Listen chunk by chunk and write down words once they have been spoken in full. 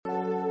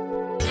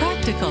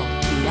practical,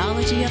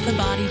 theology of the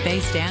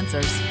body-based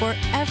answers for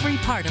every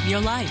part of your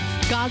life.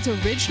 God's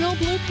original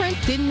blueprint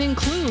didn't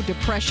include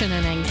depression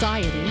and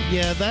anxiety.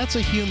 Yeah, that's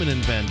a human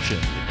invention.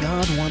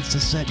 God wants to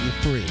set you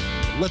free.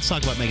 Let's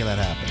talk about making that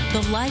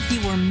happen. The life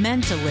you were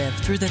meant to live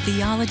through the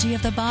theology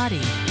of the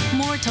body.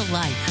 More to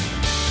life.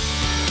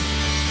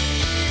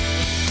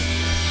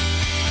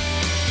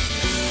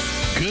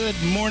 Good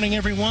morning,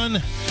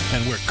 everyone.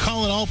 And we're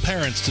calling all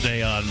parents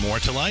today on More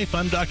to Life.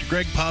 I'm Dr.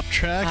 Greg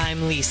Popchak.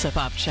 I'm Lisa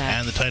Popchak.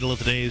 And the title of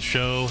today's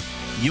show,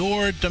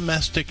 Your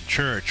Domestic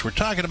Church. We're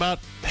talking about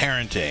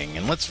parenting.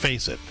 And let's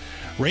face it,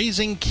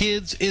 raising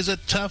kids is a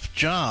tough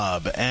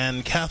job,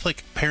 and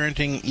Catholic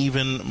parenting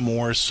even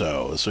more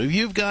so. So if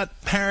you've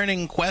got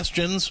parenting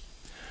questions,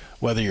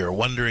 whether you're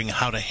wondering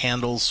how to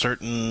handle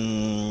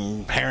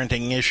certain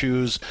parenting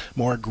issues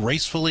more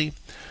gracefully,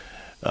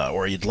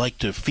 or you'd like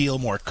to feel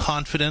more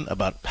confident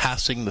about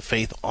passing the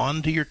faith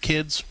on to your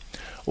kids,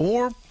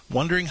 or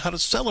wondering how to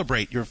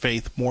celebrate your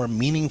faith more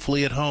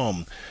meaningfully at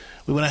home,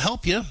 we want to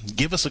help you.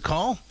 Give us a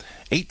call,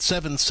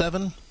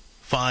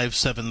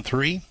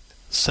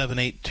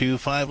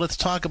 877-573-7825. Let's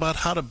talk about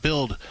how to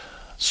build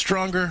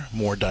stronger,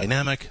 more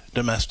dynamic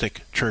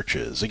domestic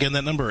churches. Again,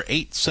 that number,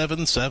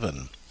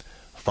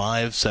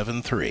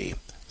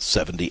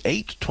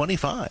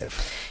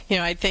 877-573-7825. You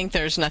know, I think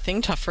there's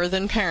nothing tougher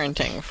than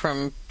parenting.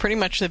 From pretty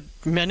much the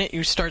minute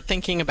you start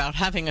thinking about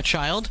having a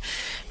child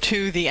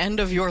to the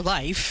end of your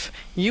life,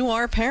 you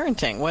are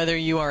parenting. Whether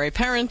you are a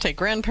parent, a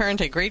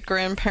grandparent, a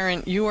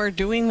great-grandparent, you are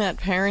doing that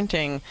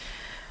parenting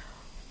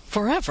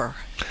forever.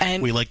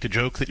 And we like to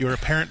joke that you're a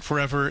parent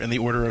forever in the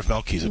order of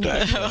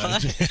Melchizedek. You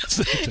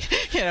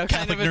know,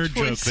 kind of a nerd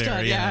twist joke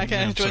there. On,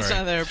 kind of twist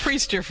on there. A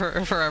priest, you're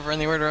forever in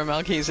the order of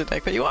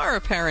Melchizedek, but you are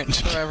a parent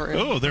forever.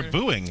 Oh, they're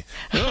booing.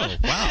 Oh,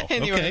 wow.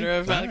 In the order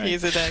of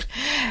Melchizedek.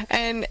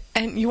 Right.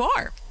 And you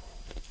are.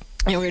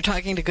 You know, we were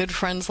talking to good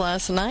friends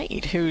last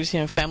night whose,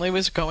 family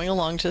was going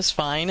along just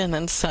fine, and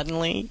then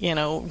suddenly,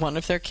 one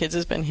of their kids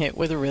has been hit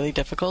with a really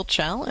difficult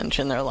challenge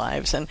in their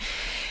lives. And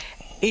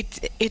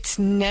it's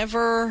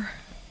never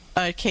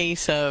a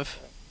case of,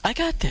 I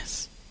got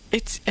this.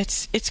 It's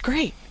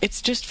great.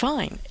 It's just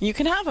fine. You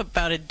can have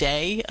about a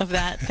day of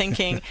that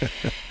thinking.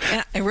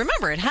 And I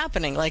remember it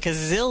happening like a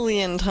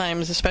zillion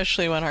times,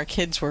 especially when our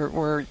kids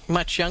were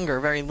much younger,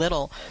 very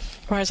little,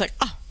 where I was like,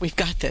 oh, we've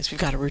got this. We've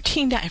got a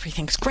routine now.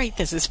 Everything's great.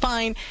 This is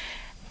fine.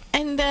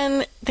 And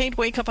then they'd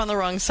wake up on the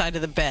wrong side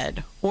of the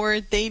bed,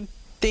 or they'd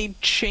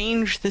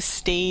change the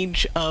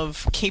stage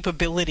of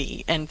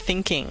capability and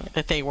thinking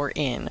that they were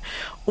in,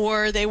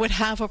 or they would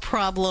have a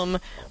problem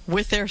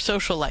with their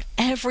social life.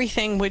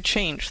 Everything would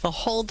change. The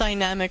whole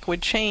dynamic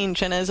would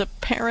change. And as a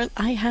parent,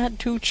 I had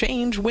to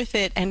change with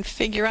it and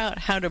figure out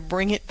how to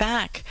bring it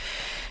back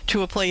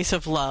to a place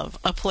of love,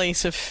 a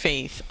place of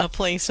faith, a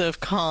place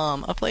of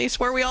calm, a place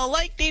where we all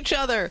liked each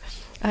other.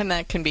 And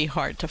that can be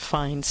hard to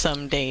find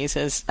some days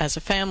as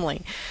a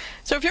family.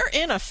 So if you're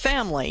in a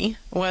family,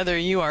 whether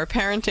you are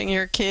parenting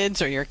your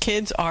kids or your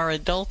kids are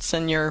adults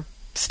and you're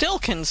still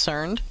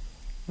concerned,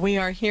 we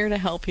are here to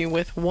help you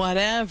with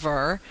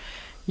whatever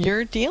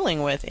you're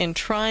dealing with in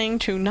trying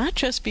to not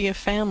just be a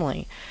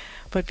family,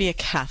 but be a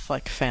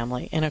Catholic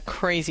family in a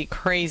crazy,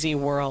 crazy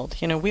world.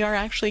 We are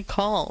actually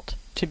called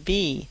to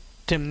be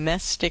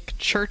domestic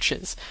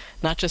churches,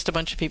 not just a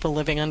bunch of people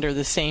living under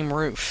the same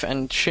roof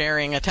and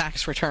sharing a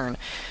tax return.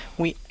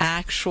 We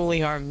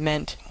actually are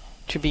meant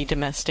to be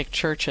domestic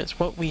churches.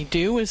 What we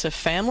do as a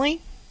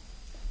family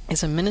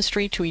is a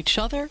ministry to each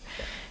other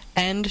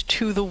and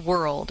to the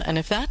world. And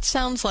if that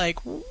sounds like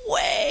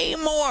way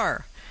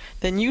more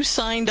than you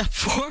signed up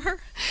for,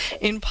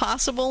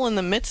 impossible in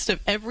the midst of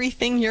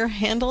everything you're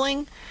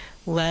handling,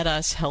 let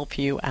us help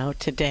you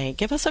out today.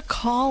 Give us a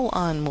call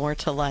on More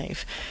to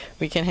Life.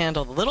 We can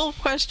handle the little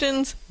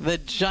questions, the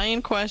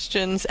giant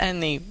questions,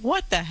 and the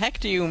what the heck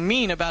do you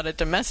mean about a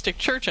domestic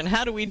church and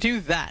how do we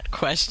do that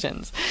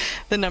questions.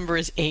 The number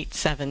is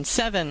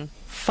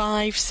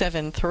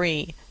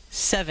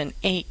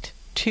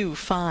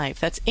 877-573-7825.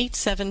 That's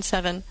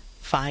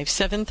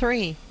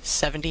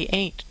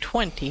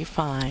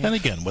 877-573-7825. And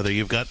again, whether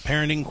you've got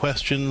parenting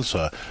questions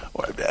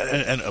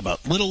and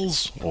about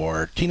littles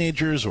or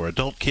teenagers or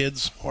adult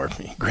kids or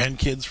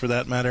grandkids for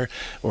that matter,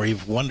 or you're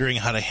wondering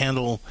how to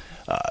handle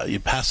you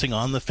passing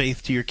on the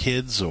faith to your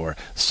kids or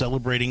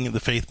celebrating the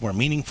faith more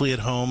meaningfully at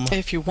home.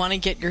 If you want to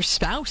get your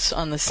spouse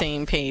on the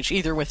same page,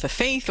 either with the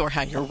faith or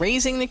how you're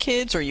raising the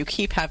kids, or you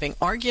keep having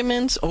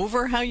arguments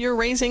over how you're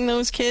raising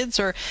those kids,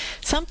 or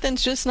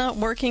something's just not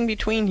working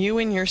between you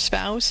and your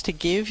spouse to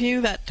give you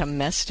that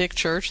domestic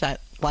church,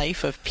 that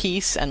life of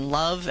peace and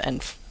love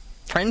and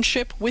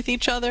friendship with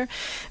each other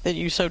that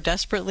you so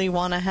desperately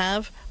want to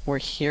have, we're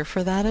here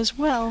for that as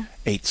well.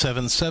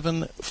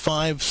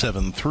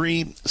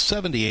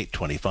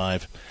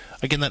 877-573-7825.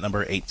 Again, that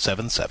number,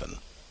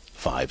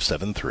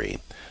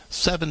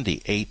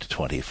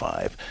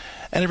 877-573-7825.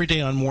 And every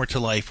day on More to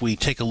Life, we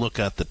take a look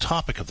at the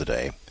topic of the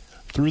day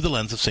through the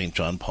lens of St.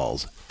 John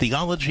Paul's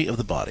Theology of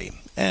the Body.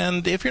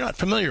 And if you're not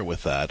familiar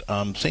with that,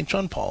 St.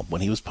 John Paul,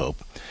 when he was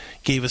Pope,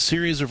 gave a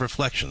series of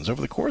reflections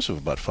over the course of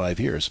about 5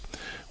 years,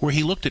 where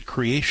he looked at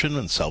creation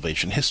and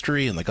salvation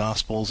history and the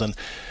Gospels and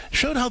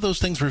showed how those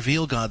things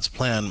reveal God's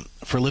plan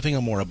for living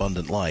a more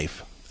abundant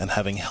life and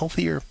having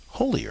healthier,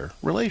 holier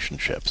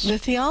relationships. The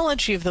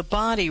theology of the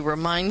body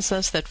reminds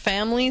us that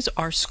families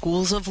are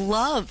schools of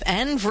love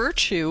and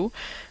virtue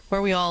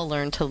where we all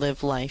learn to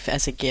live life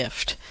as a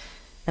gift,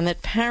 and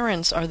that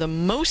parents are the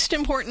most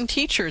important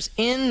teachers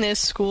in this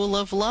school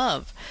of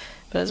love.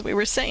 But as we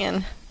were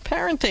saying,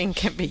 parenting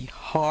can be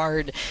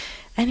hard,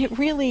 and it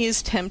really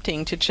is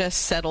tempting to just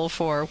settle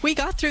for, we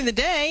got through the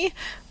day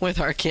with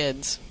our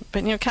kids.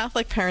 But,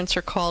 Catholic parents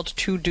are called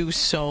to do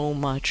so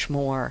much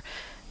more.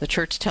 The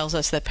Church tells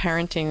us that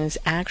parenting is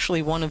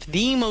actually one of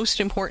the most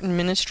important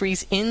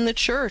ministries in the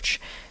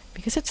Church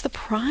because it's the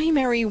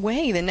primary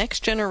way the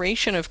next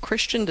generation of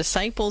Christian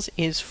disciples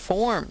is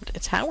formed.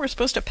 It's how we're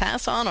supposed to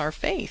pass on our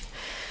faith.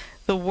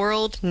 The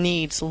world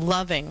needs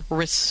loving,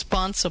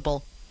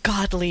 responsible,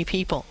 godly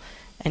people.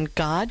 And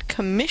God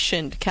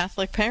commissioned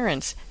Catholic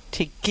parents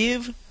to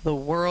give the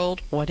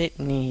world what it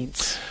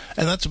needs.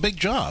 And that's a big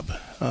job.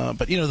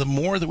 But the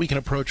more that we can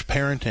approach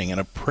parenting in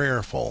a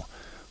prayerful,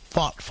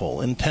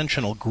 thoughtful,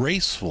 intentional,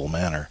 graceful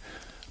manner,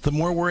 the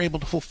more we're able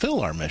to fulfill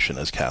our mission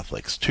as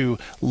Catholics, to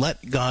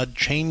let God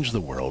change the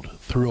world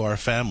through our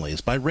families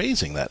by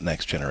raising that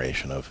next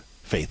generation of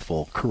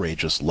faithful,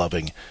 courageous,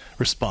 loving,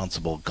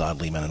 responsible,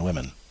 godly men and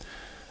women.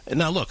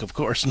 Now look, of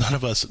course, none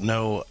of us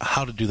know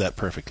how to do that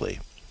perfectly.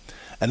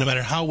 And no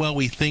matter how well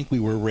we think we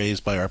were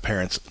raised by our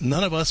parents,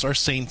 none of us are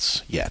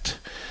saints yet.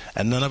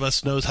 And none of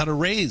us knows how to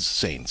raise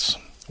saints,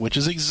 which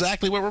is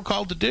exactly what we're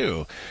called to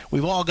do.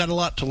 We've all got a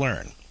lot to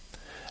learn.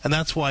 And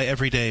that's why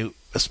every day,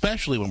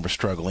 especially when we're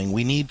struggling,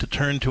 we need to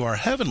turn to our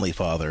Heavenly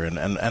Father and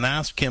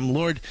ask Him,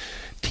 Lord,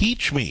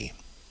 teach me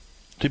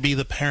to be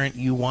the parent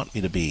you want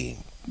me to be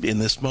in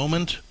this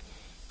moment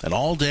and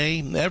all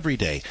day, every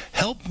day.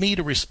 Help me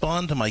to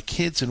respond to my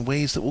kids in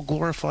ways that will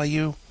glorify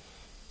you.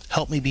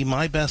 Help me be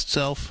my best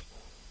self,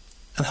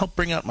 and help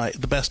bring out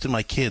the best in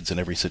my kids in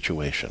every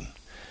situation.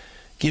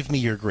 Give me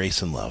your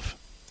grace and love,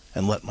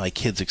 and let my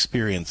kids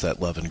experience that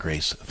love and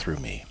grace through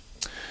me.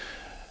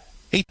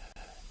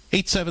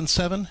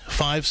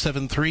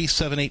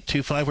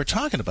 877-573-7825. We're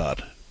talking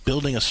about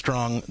building a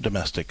strong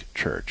domestic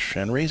church,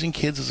 and raising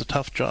kids is a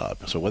tough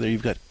job. So whether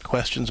you've got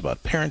questions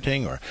about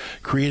parenting or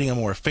creating a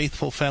more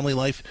faithful family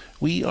life,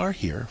 we are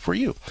here for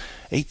you.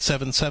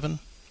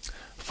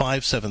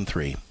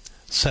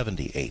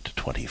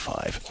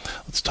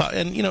 877-573-7825. Let's talk.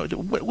 And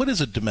what is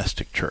a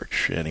domestic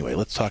church anyway?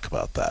 Let's talk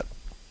about that,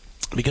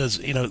 because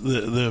in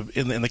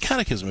the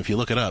Catechism, if you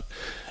look it up,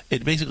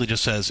 it basically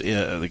just says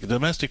the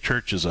domestic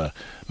church is a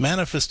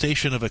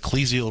manifestation of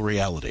ecclesial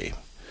reality.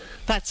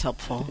 That's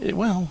helpful.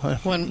 Well,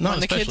 when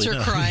the kids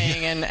are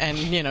crying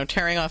and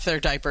tearing off their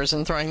diapers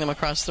and throwing them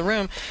across the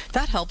room,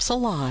 that helps a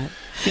lot.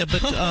 Yeah,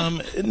 but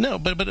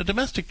but a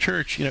domestic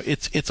church,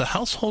 it's a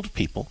household of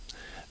people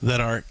that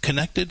are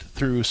connected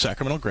through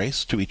sacramental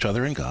grace to each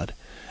other and God,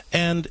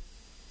 and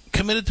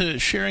committed to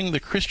sharing the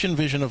Christian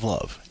vision of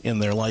love in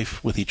their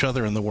life with each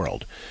other and the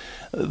world.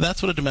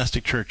 That's what a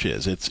domestic church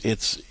is.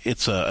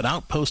 It's an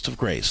outpost of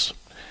grace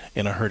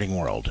in a hurting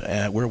world,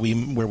 where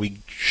we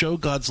show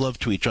God's love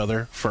to each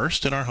other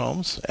first in our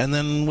homes, and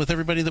then with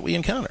everybody that we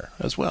encounter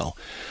as well.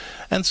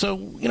 And so,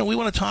 we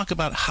want to talk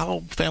about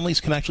how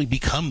families can actually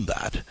become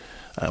that,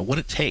 what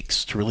it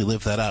takes to really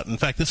live that out. In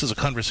fact, this is a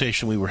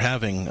conversation we were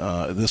having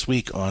this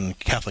week on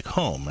Catholic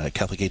Home at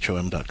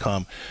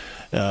CatholicHOM.com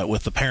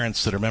with the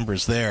parents that are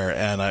members there,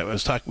 and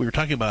we were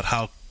talking about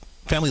how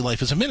family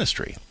life is a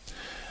ministry.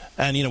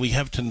 And, we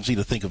have a tendency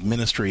to think of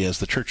ministry as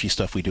the churchy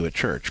stuff we do at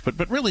church.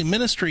 But really,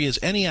 ministry is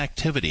any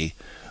activity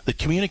that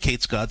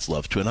communicates God's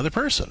love to another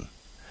person.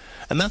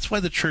 And that's why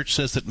the church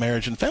says that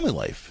marriage and family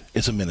life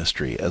is a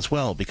ministry as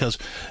well. Because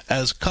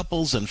as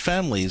couples and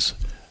families,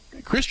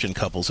 Christian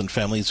couples and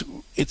families,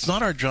 it's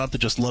not our job to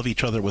just love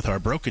each other with our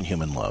broken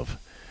human love.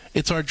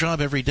 It's our job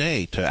every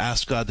day to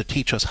ask God to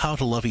teach us how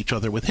to love each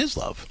other with His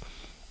love.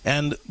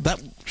 And that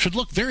should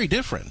look very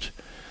different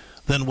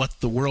than what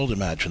the world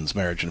imagines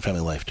marriage and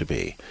family life to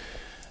be.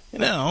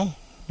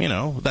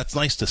 That's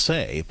nice to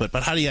say, but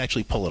how do you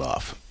actually pull it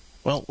off?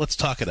 Well, let's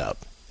talk it out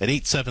at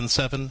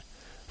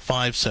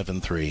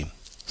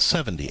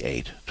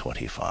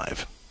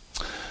 877-573-7825.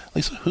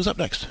 Lisa, who's up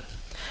next?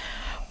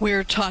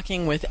 We're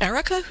talking with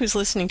Erica, who's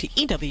listening to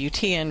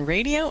EWTN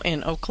Radio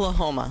in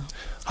Oklahoma.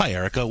 Hi,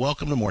 Erica.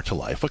 Welcome to More to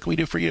Life. What can we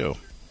do for you?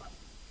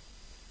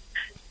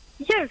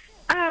 Yes,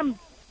 I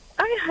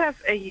have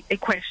a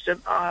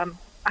question. I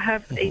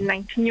have a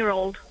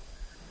 19-year-old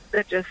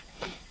that just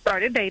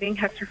started dating,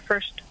 has her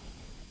first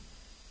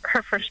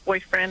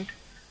boyfriend.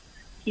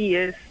 He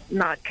is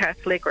not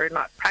Catholic or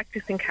not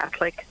practicing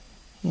Catholic.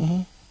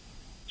 Mm-hmm.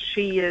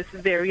 She is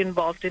very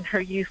involved in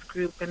her youth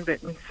group and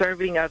been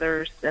serving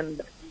others,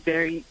 and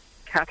very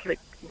Catholic.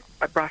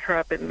 I brought her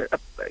up in a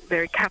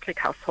very Catholic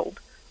household.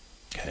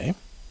 Okay.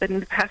 But in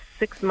the past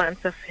 6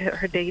 months of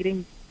her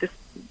dating this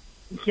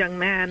young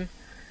man,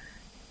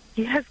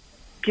 he has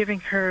given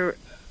her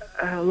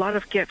a lot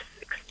of gifts,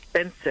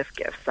 expensive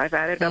gifts. I've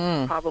added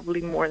up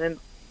probably more than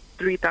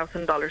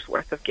 $3,000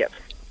 worth of gifts.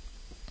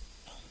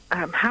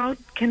 How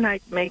can I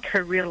make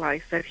her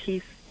realize that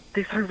these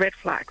are red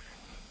flags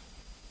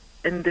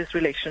in this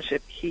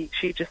relationship? She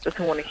just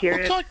doesn't want to hear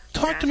it.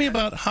 Talk to me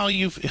about how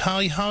you've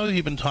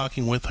been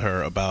talking with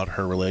her about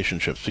her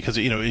relationships, because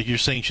you're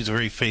saying she's a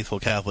very faithful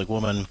Catholic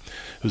woman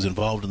who's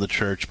involved in the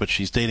church, but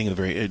she's dating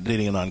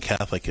a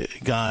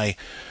non-Catholic guy.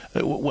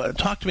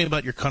 Talk to me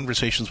about your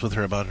conversations with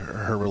her about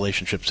her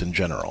relationships in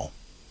general.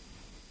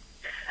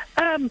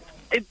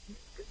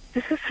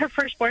 This is her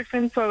first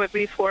boyfriend, so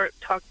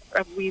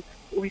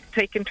we've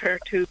taken her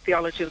to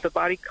Theology of the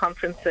Body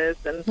conferences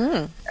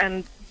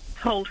and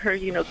told her,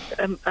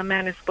 a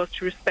man is supposed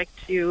to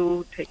respect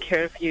you, take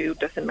care of you.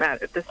 Doesn't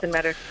matter. It doesn't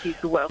matter if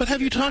he's wealthy. But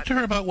have you talked to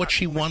her about what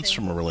she wants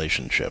from a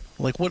relationship?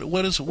 Like what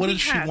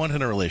does she want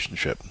in a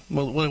relationship?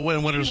 Well,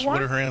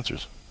 what are her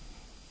answers?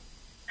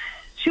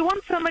 She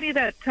wants somebody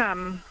that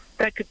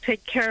could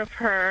take care of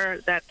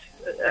her, that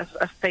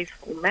a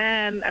faithful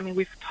man. I mean,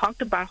 we've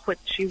talked about what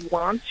she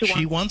wants.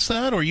 She wants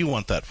that, or you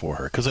want that for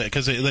her? Because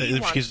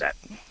if she's that.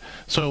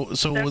 So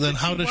then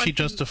how does she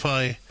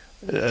justify?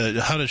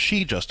 How does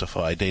she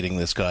justify dating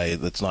this guy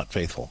that's not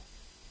faithful?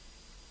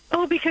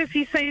 Oh, because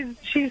she's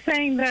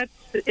saying that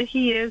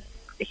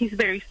he's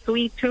very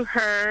sweet to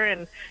her,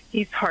 and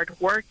he's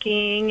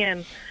hardworking,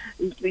 and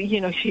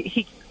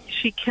she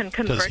can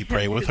convert Does he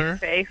pray him with to her?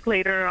 Faith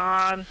later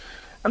on.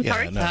 I'm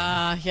sorry?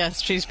 No.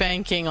 Yes, she's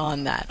banking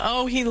on that.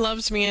 Oh, he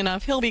loves me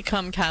enough. He'll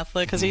become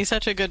Catholic because he's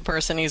such a good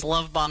person. He's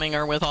love-bombing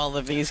her with all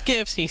of these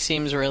gifts. He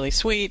seems really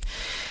sweet.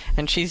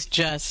 And she's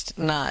just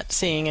not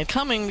seeing it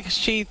coming because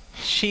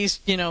she's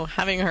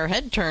having her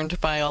head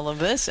turned by all of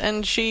this.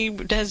 And she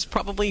is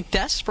probably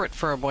desperate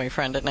for a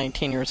boyfriend at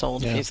 19 years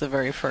old if he's the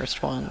very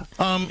first one.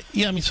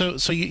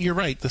 So you're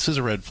right. This is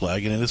a red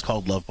flag, and it is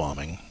called love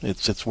bombing.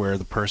 It's where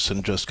the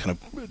person just kind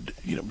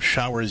of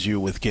showers you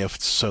with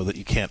gifts so that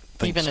you can't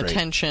think even straight.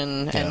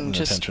 Attention, and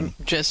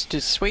just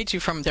dissuades you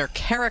from their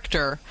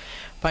character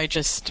by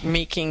just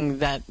making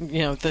that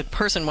the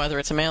person, whether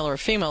it's a male or a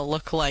female,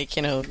 look like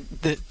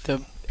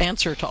the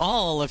answer to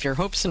all of your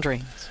hopes and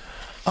dreams.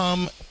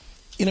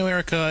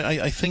 Erica,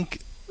 I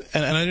think,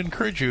 and I'd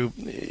encourage you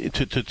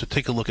to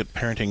take a look at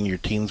Parenting Your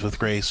Teens with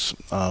Grace.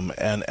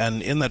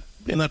 And in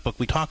that book,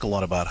 we talk a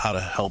lot about how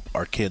to help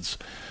our kids,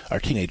 our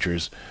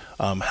teenagers,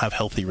 have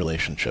healthy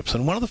relationships.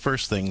 And one of the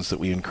first things that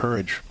we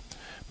encourage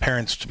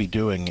parents to be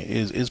doing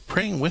is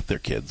praying with their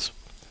kids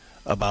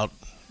about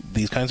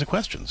these kinds of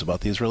questions, about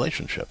these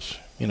relationships.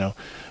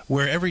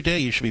 Where every day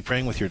you should be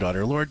praying with your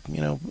daughter, Lord,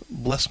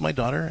 bless my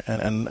daughter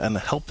and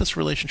help this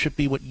relationship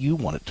be what you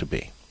want it to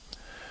be.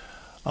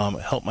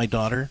 Help my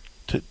daughter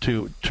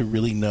to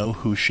really know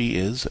who she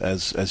is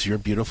as your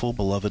beautiful,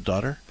 beloved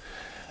daughter,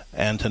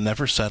 and to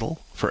never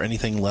settle for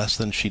anything less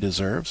than she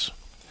deserves.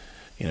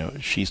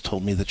 She's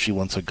told me that she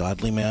wants a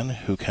godly man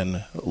who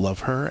can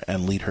love her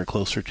and lead her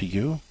closer to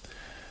you.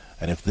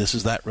 And if this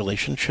is that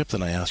relationship,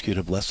 then I ask you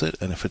to bless it.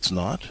 And if it's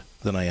not,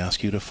 then I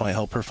ask you to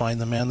help her find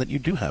the man that you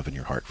do have in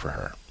your heart for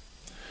her.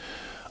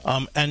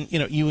 And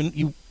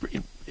you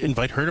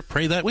invite her to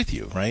pray that with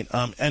you, right?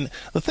 And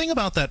the thing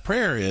about that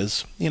prayer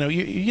is,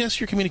 yes,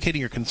 you're communicating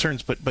your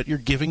concerns, but you're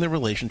giving the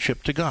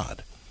relationship to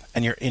God,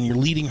 and you're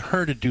leading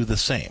her to do the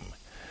same,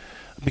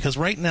 because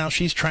right now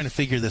she's trying to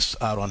figure this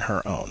out on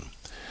her own,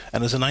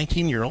 and as a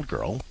 19-year-old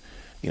girl,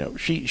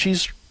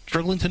 she's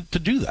struggling to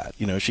do that.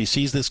 She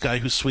sees this guy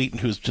who's sweet and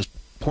who's just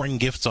pouring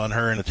gifts on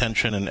her and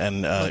attention,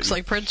 and looks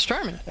like Prince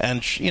Charming,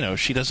 and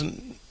she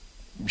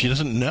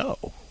doesn't know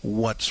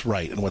what's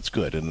right and what's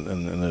good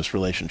in this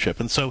relationship.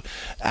 And so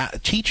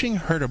teaching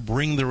her to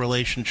bring the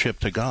relationship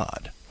to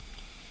God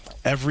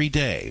every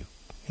day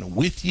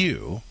with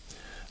you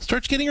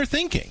starts getting her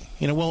thinking,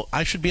 well,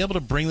 I should be able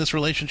to bring this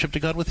relationship to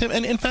God with him.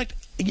 And in fact,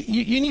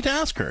 you need to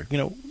ask her,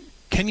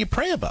 can you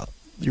pray about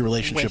your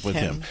relationship with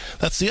him?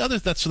 That's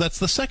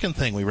the second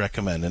thing we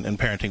recommend in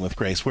Parenting with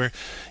Grace, where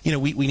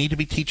we need to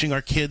be teaching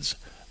our kids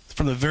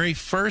from the very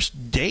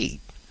first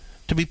date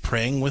to be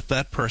praying with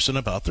that person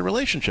about the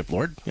relationship.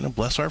 Lord,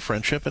 bless our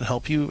friendship and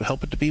help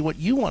it to be what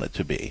you want it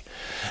to be,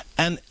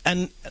 and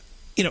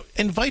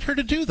invite her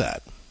to do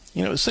that.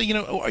 Say,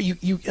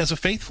 you as a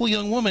faithful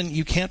young woman,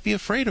 you can't be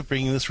afraid of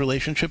bringing this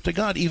relationship to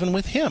God, even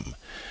with him,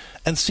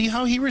 and see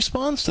how he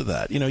responds to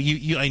that.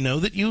 I know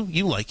that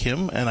you like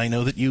him, and I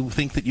know that you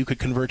think that you could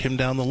convert him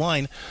down the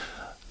line.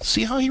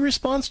 See how he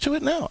responds to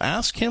it now.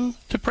 Ask him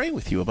to pray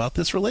with you about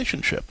this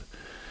relationship.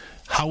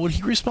 How would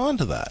he respond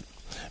to that?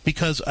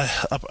 Because a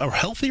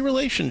healthy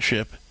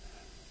relationship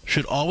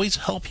should always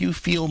help you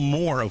feel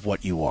more of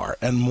what you are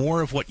and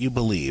more of what you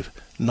believe,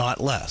 not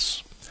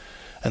less.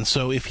 And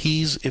so if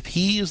he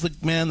is the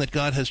man that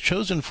God has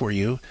chosen for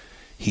you,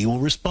 he will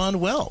respond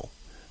well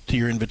to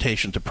your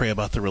invitation to pray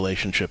about the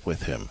relationship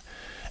with him.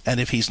 And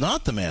if he's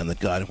not the man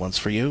that God wants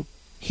for you,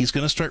 he's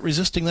going to start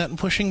resisting that and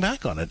pushing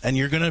back on it, and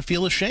you're going to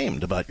feel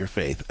ashamed about your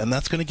faith, and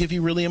that's going to give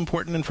you really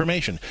important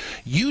information.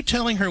 You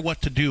telling her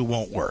what to do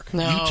won't work.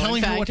 No, you telling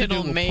in fact, her what to do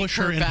it'll will make push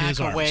her into back his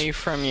arms. away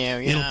from you.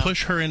 It'll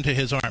push her into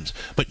his arms.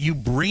 But you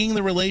bringing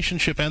the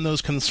relationship and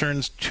those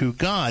concerns to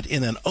God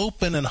in an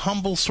open and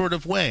humble sort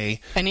of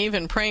way. And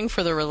even praying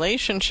for the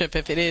relationship,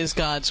 if it is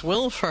God's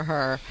will for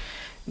her,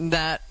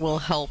 that will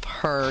help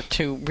her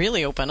to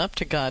really open up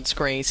to God's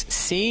grace,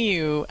 see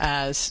you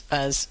as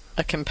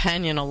a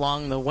companion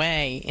along the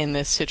way in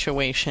this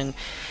situation,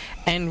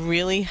 and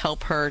really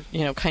help her,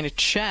 kind of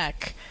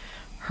check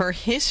her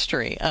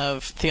history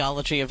of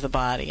theology of the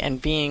body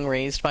and being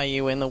raised by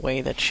you in the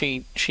way that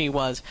she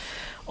was.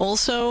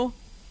 Also,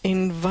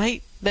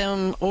 invite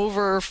them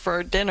over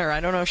for dinner.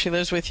 I don't know if she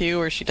lives with you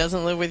or she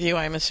doesn't live with you.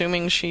 I'm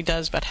assuming she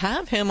does, but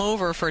have him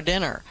over for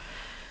dinner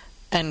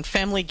and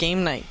family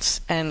game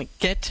nights, and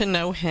get to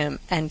know him,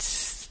 and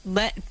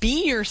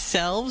be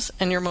yourselves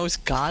and your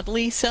most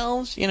godly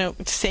selves.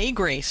 Say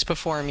grace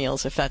before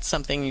meals if that's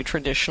something you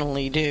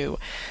traditionally do.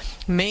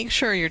 Make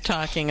sure you're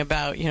talking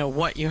about,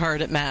 what you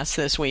heard at Mass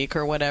this week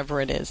or whatever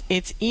it is.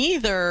 It's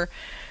either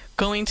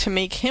going to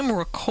make him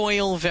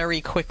recoil very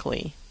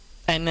quickly,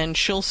 and then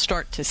she'll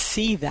start to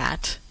see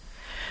that,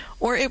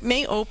 or it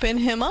may open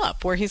him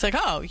up where he's like,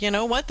 oh, you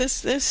know what,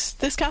 this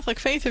Catholic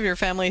faith of your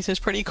family's is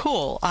pretty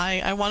cool.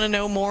 I want to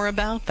know more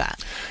about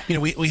that.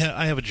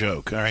 I have a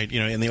joke, all right?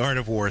 In The Art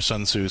of War,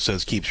 Sun Tzu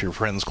says, keep your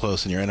friends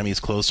close and your enemies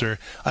closer.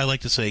 I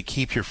like to say,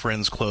 keep your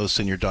friends close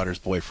and your daughter's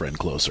boyfriend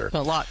closer.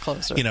 A lot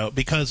closer.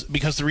 Because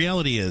the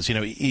reality is,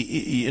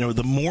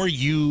 the more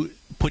you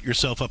put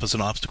yourself up as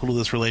an obstacle to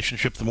this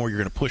relationship, the more you're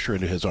going to push her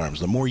into his arms.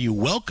 The more you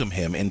welcome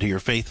him into your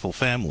faithful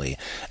family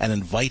and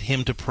invite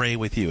him to pray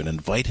with you and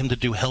invite him to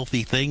do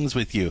healthy things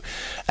with you,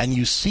 and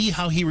you see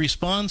how he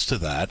responds to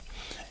that,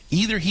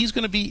 either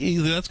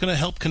that's going to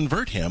help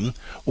convert him,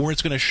 or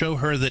it's going to show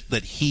her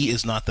that he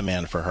is not the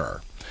man for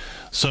her.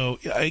 So,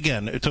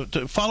 again,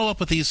 to follow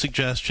up with these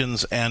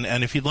suggestions,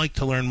 and if you'd like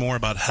to learn more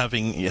about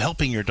helping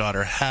your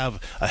daughter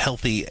have a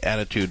healthy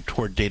attitude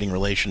toward dating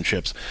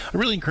relationships, I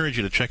really encourage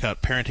you to check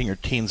out Parenting Your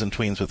Teens and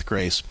Tweens with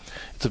Grace.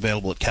 It's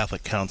available at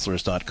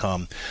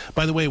CatholicCounselors.com.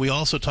 By the way, we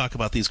also talk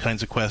about these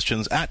kinds of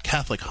questions at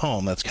Catholic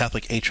Home, that's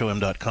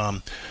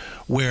CatholicHOM.com,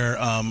 where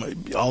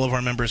all of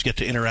our members get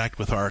to interact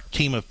with our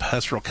team of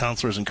pastoral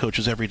counselors and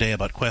coaches every day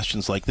about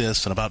questions like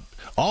this and about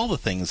all the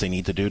things they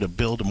need to do to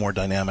build a more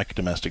dynamic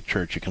domestic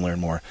church. You can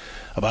learn more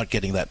about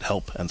getting that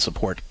help and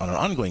support on an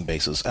ongoing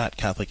basis at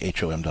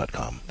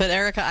CatholicHOM.com. But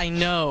Erica, I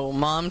know,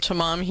 mom to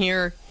mom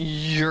here,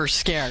 you're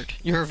scared.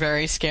 You're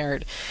very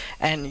scared.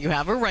 And you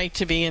have a right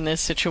to be in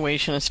this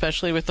situation,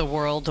 especially with the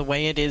world the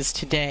way it is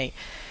today.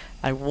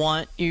 I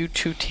want you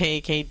to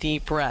take a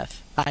deep breath.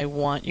 I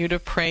want you to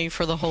pray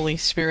for the Holy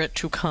Spirit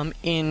to come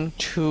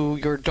into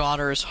your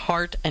daughter's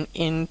heart and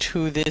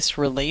into this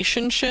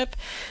relationship,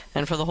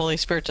 and for the Holy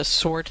Spirit to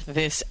sort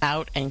this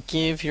out and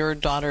give your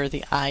daughter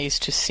the eyes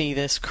to see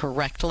this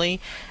correctly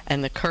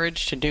and the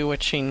courage to do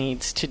what she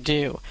needs to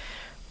do.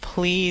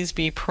 Please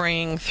be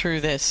praying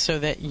through this so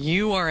that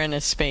you are in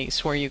a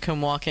space where you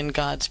can walk in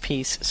God's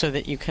peace, so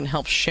that you can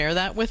help share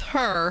that with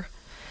her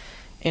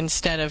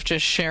instead of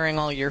just sharing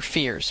all your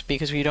fears,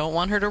 because you don't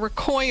want her to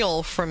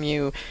recoil from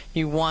you.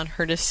 You want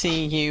her to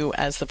see you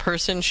as the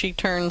person she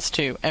turns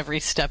to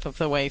every step of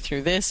the way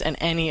through this and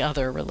any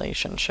other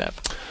relationship.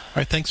 All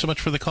right, thanks so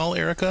much for the call,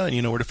 Erica, and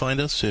you know where to find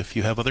us if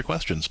you have other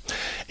questions.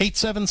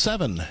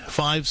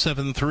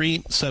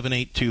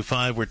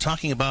 877-573-7825. We're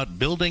talking about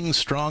building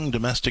strong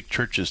domestic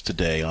churches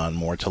today on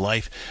More to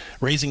Life.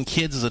 Raising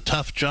kids is a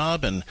tough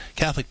job, and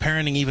Catholic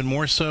parenting even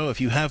more so.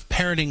 If you have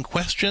parenting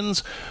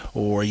questions,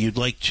 or you'd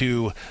like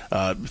to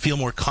feel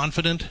more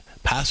confident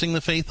passing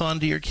the faith on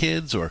to your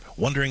kids, or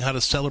wondering how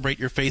to celebrate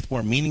your faith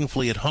more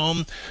meaningfully at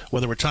home,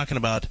 whether we're talking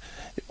about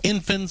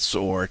infants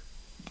or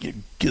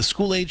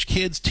school-age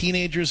kids,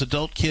 teenagers,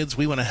 adult kids,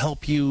 we want to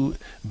help you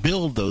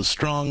build those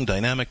strong,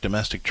 dynamic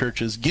domestic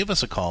churches. Give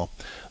us a call.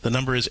 The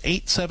number is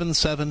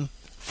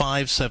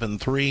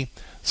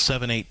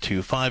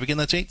 877-573-7825. Again,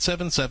 that's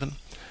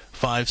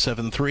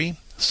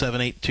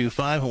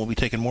 877-573-7825, and we'll be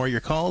taking more of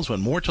your calls when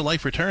More to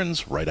Life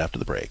returns right after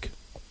the break.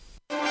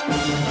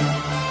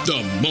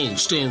 The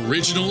most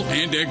original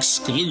and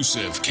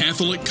exclusive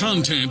Catholic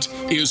content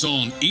is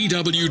on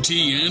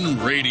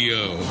EWTN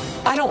Radio.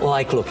 I don't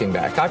like looking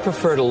back. I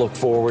prefer to look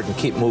forward and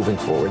keep moving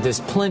forward.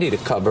 There's plenty to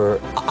cover.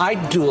 I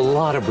do a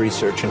lot of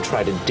research and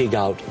try to dig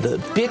out the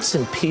bits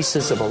and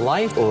pieces of a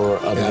life or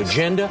of an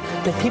agenda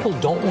that people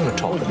don't want to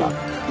talk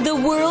about. The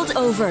World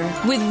Over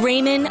with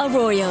Raymond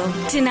Arroyo.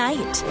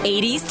 Tonight,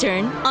 8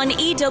 Eastern on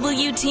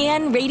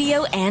EWTN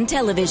Radio and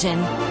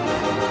Television.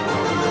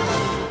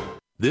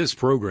 This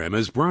program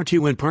is brought to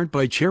you in part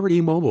by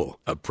Charity Mobile,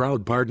 a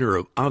proud partner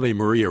of Ave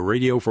Maria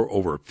Radio for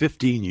over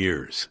 15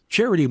 years.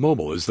 Charity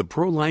Mobile is the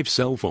pro-life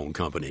cell phone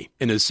company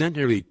and has sent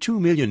nearly $2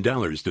 million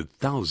to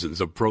thousands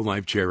of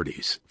pro-life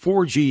charities.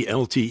 4G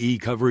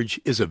LTE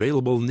coverage is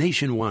available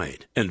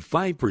nationwide, and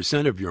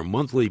 5% of your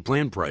monthly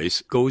plan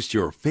price goes to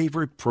your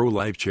favorite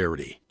pro-life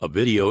charity. A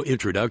video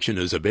introduction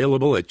is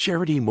available at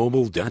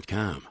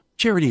CharityMobile.com.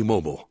 Charity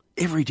Mobile,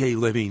 everyday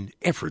living,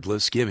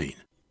 effortless giving.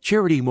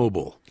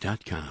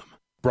 CharityMobile.com.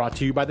 Brought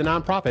to you by the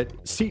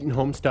nonprofit Seton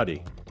Home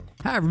Study.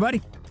 Hi,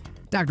 everybody.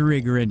 Dr.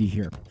 Ray Guarendi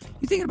here.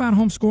 You thinking about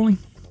homeschooling?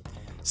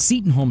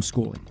 Seton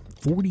Homeschooling.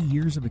 40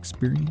 years of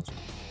experience,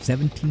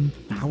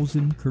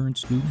 17,000 current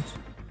students,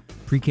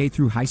 pre-K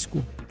through high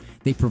school.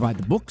 They provide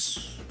the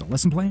books, the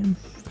lesson plan,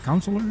 the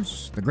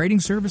counselors, the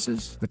grading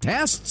services, the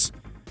tests.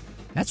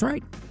 That's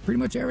right, pretty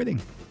much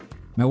everything.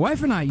 My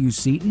wife and I use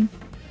Seton.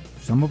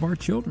 Some of our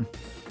children.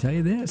 Tell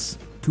you this,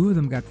 2 of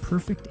them got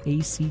perfect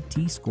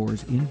ACT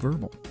scores in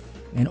verbal.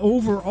 And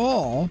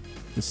overall,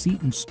 the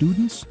Seton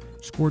students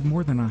scored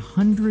more than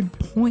 100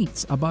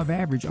 points above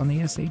average on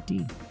the SAT.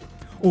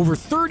 Over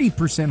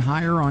 30%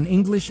 higher on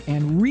English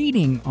and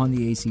reading on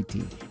the ACT.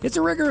 It's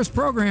a rigorous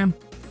program.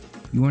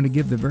 You want to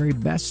give the very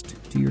best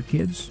to your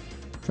kids?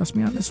 Trust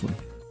me on this one.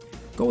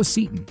 Go with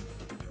Seton.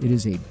 It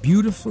is a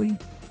beautifully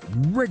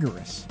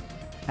rigorous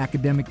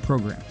academic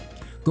program.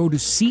 Go to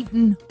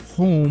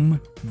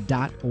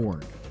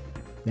SetonHome.org.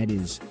 That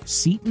is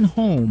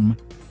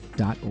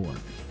SetonHome.org.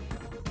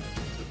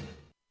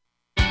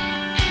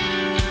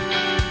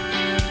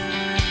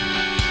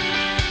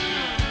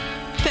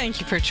 Thank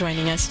you for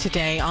joining us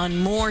today on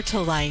More to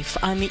Life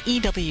on the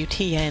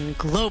EWTN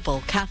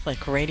Global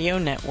Catholic Radio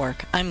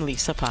Network. I'm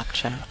Lisa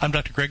Popchak. I'm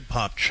Dr. Greg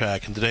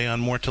Popchak, and today on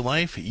More to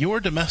Life, your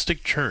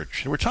domestic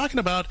church. We're talking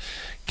about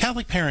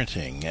Catholic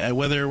parenting,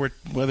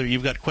 whether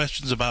you've got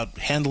questions about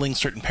handling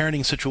certain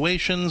parenting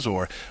situations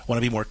or want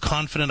to be more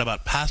confident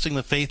about passing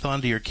the faith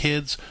on to your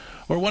kids,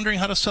 or wondering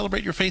how to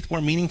celebrate your faith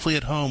more meaningfully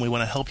at home. We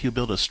want to help you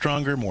build a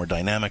stronger, more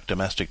dynamic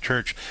domestic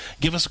church.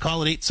 Give us a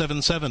call at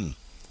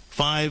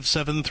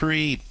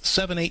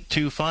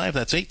 877-573-7825.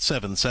 That's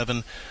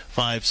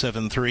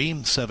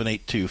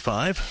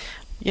 877-573-7825.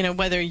 You know,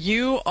 whether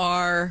you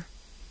are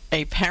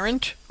a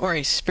parent or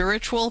a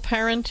spiritual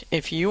parent,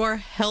 if you are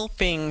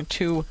helping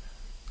to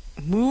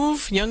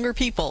move younger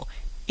people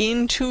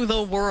into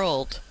the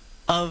world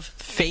of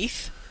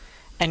faith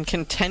and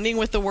contending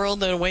with the world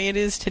the way it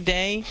is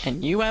today,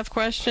 and you have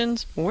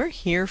questions, we're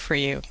here for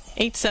you.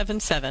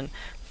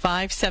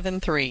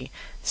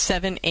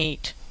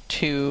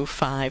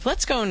 877-573-7825.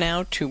 Let's go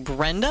now to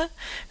Brenda,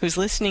 who's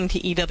listening to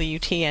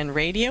EWTN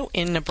Radio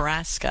in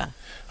Nebraska.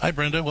 Hi,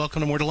 Brenda.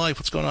 Welcome to More to Life.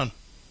 What's going on?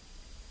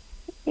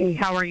 Hey,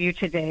 how are you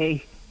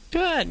today?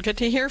 Good. Good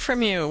to hear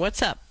from you.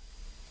 What's up?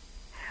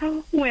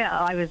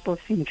 Well, I was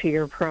listening to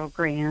your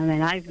program,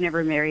 and I've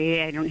never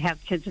married. I don't have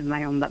kids of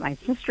my own, but my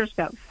sister's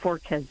got 4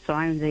 kids, so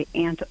I'm the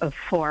aunt of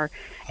 4,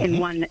 and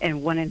one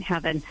in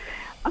heaven.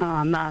 Hold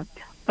on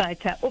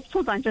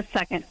just a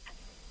second.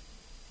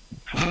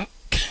 Okay.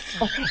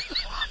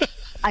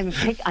 I'm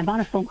on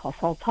a phone call,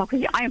 so I'll talk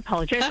with you. I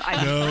apologize.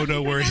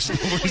 No worries.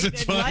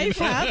 It's fine. Life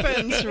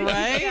happens,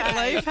 right? Yeah.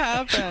 Life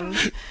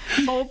happens.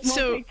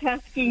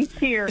 Multitasking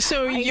here.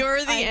 So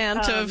you're the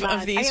aunt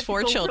of these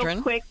 4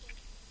 children. Quick.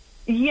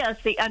 Yes,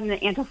 I'm the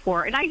aunt of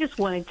 4, and I just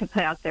wanted to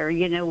put out there,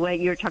 you know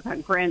what, you're talking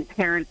about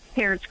grandparents,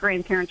 parents,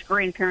 grandparents,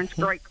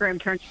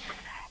 great-grandparents.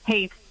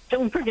 Hey,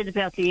 don't forget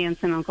about the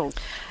aunts and uncles.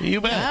 You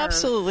bet.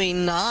 Absolutely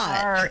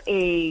not. Are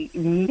a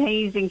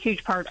amazing,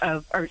 huge part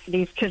of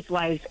these kids'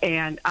 lives,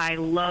 and I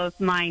love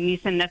my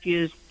niece and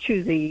nephews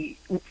to the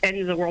end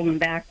of the world and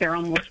back. They're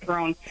almost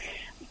grown.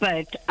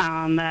 But,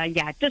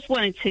 just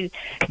wanted to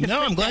No,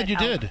 I'm glad you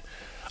did.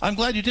 I'm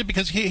glad you did,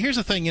 because here's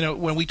the thing, you know,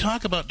 when we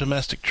talk about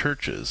domestic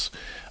churches,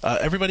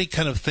 everybody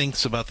kind of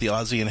thinks about the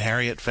Ozzie and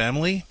Harriet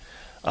family,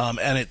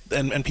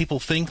 and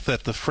people think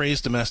that the phrase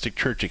domestic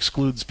church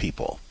excludes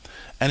people,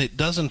 and it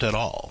doesn't at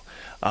all.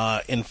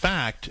 In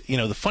fact, you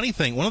know, one of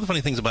the funny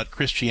things about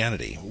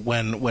Christianity,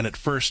 when it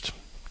first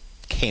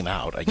came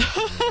out, I guess,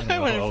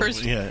 when it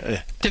first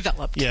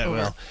developed. Yeah,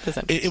 well,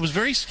 it was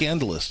very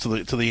scandalous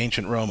to the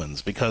ancient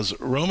Romans, because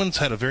Romans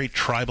had a very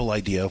tribal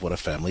idea of what a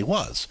family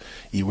was.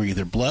 You were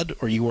either blood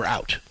or you were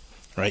out,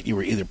 right? You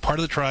were either part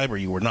of the tribe or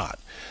you were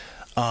not.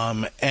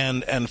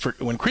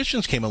 When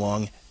Christians came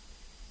along,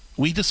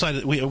 we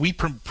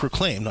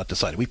proclaimed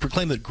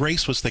that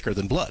grace was thicker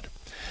than blood,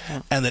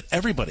 and that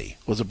everybody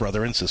was a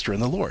brother and sister in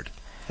the Lord,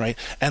 right?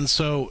 And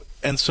so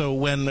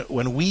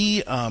when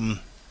we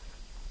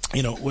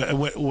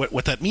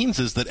what that means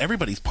is that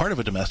everybody's part of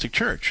a domestic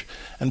church.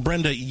 And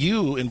Brenda,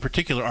 you in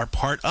particular are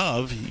part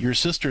of your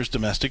sister's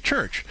domestic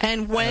church.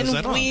 And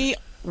when we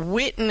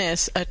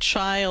witness a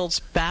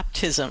child's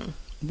baptism,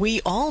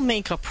 we all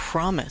make a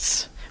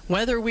promise,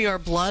 whether we are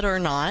blood or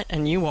not,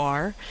 and you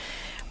are.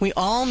 We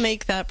all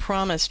make that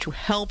promise to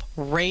help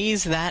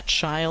raise that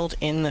child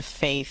in the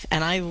faith.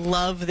 And I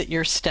love that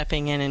you're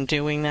stepping in and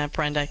doing that,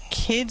 Brenda.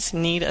 Kids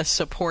need a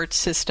support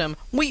system.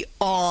 We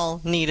all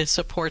need a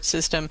support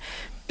system.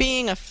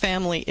 being a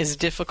family is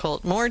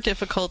difficult, more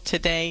difficult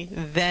today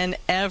than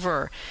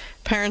ever.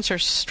 Parents are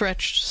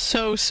stretched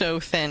so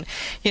thin.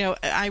 You know,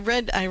 I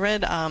read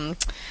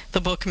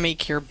the book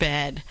Make Your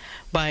Bed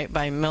by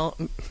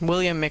William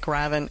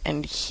McRaven,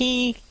 and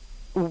he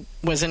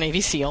was a Navy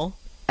SEAL,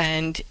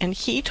 and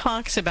he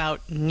talks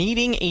about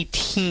needing a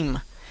team.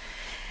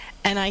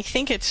 And I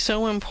think it's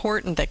so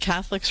important that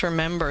Catholics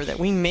remember that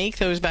we make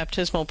those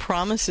baptismal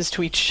promises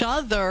to each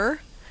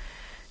other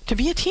to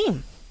be a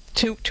team,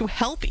 to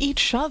help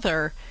each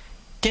other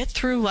get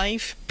through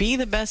life, be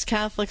the best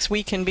Catholics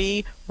we can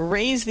be,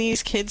 raise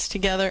these kids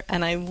together.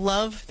 And I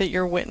love that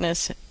your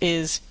witness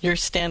is you're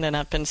standing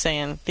up and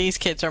saying, these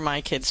kids are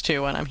my kids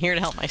too, and I'm here to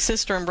help my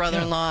sister and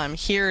brother-in-law. I'm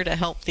here to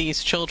help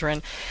these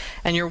children.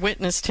 And your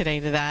witness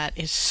today to that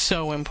is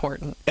so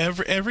important.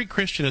 Every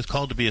Christian is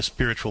called to be a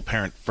spiritual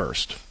parent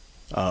first.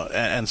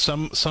 And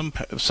some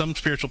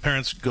spiritual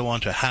parents go on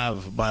to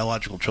have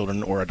biological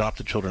children or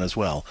adopted children as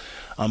well.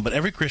 But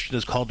every Christian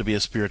is called to be a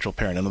spiritual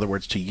parent. In other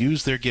words, to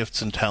use their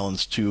gifts and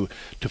talents to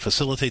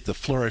facilitate the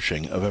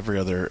flourishing of every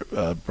other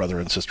brother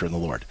and sister in the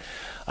Lord.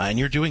 And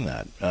you're doing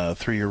that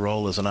through your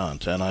role as an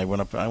aunt. And I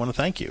want to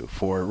thank you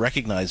for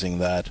recognizing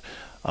that.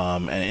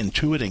 And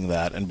intuiting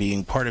that and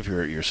being part of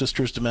your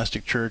sister's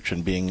domestic church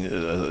and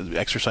being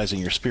exercising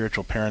your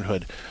spiritual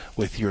parenthood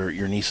with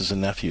your nieces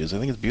and nephews. I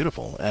think it's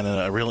beautiful and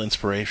a real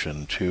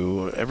inspiration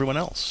to everyone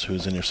else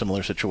who's in your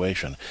similar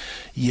situation.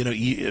 You know,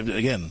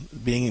 again,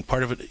 being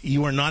part of it,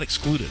 you are not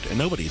excluded, and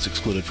nobody is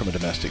excluded from a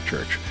domestic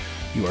church.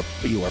 You are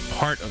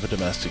part of a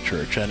domestic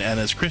church, and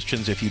as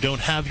Christians, if you don't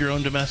have your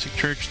own domestic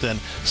church, then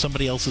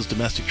somebody else's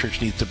domestic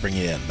church needs to bring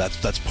you in.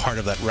 That's part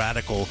of that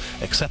radical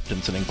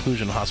acceptance and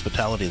inclusion,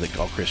 hospitality that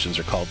all Christians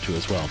are called to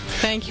as well.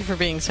 Thank you for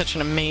being such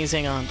an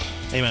amazing aunt.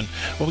 Amen.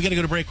 Well, we got to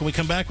go to break. When we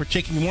come back, we're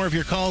taking more of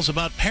your calls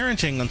about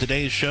parenting on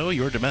today's show.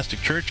 Your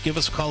domestic church. Give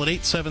us a call at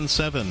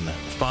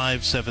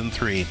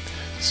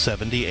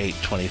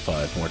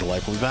 877-573-7825. More to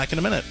Life. We'll be back in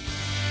a minute.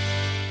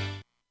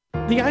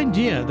 The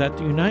idea that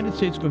the United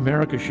States of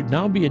America should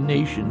now be a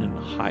nation in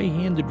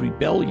high-handed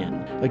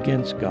rebellion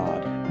against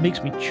God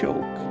makes me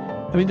choke.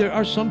 I mean, there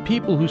are some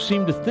people who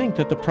seem to think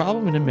that the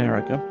problem in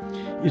America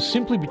is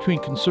simply between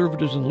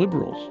conservatives and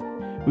liberals,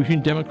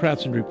 between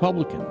Democrats and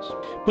Republicans.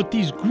 But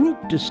these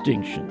group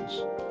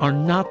distinctions are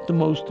not the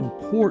most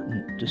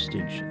important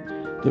distinction.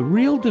 The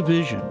real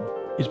division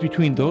is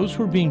between those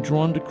who are being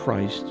drawn to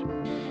Christ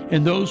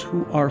and those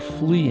who are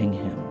fleeing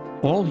him.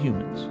 All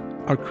humans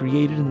are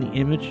created in the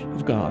image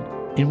of God,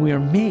 and we are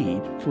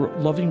made for a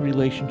loving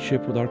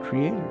relationship with our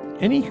Creator.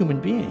 Any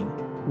human being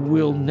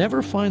will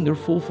never find their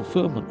full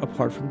fulfillment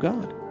apart from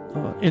God.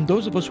 And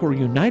those of us who are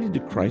united to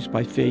Christ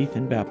by faith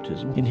and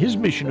baptism in his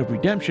mission of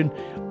redemption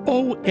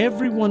owe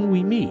everyone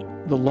we meet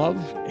the love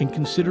and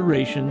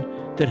consideration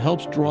that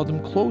helps draw them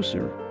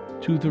closer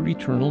to their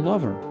eternal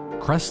lover.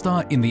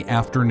 Cresta in the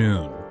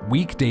Afternoon,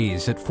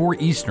 weekdays at 4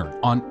 Eastern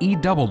on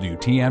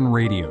EWTN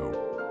Radio.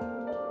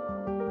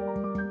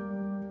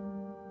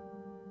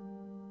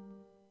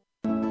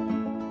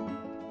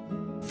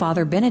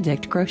 Father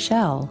Benedict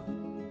Groeschel.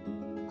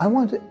 I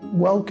want to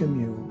welcome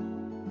you,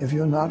 if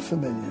you're not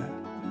familiar,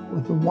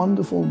 with the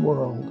wonderful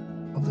world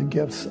of the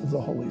gifts of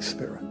the Holy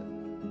Spirit.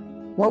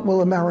 What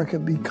will America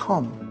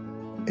become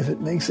if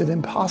it makes it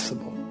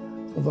impossible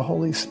for the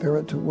Holy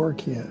Spirit to work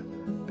here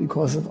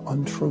because of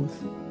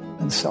untruth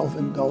and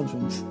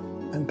self-indulgence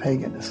and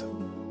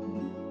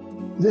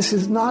paganism? This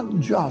is not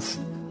just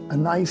a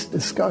nice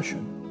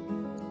discussion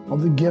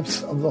of the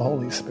gifts of the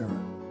Holy Spirit,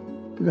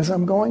 because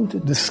I'm going to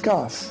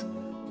discuss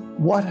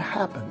what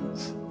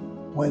happens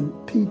when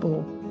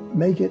people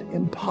make it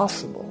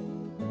impossible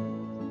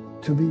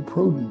to be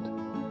prudent,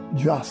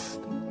 just,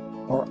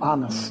 or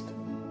honest,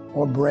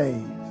 or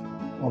brave,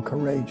 or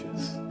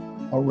courageous,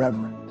 or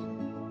reverent.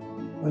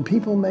 When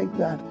people make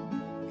that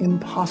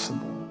impossible,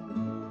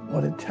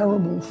 what a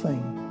terrible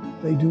thing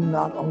they do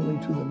not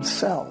only to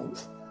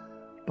themselves,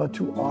 but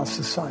to our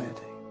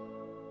society.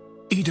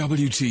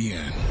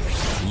 EWTN.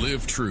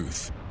 Live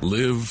truth.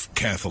 Live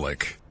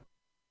Catholic.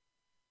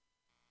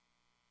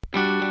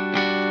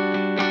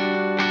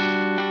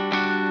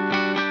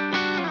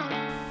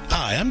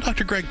 Hi, I'm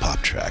Dr. Greg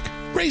Popchak.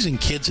 Raising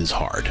kids is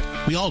hard.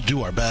 We all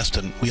do our best,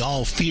 and we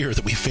all fear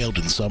that we failed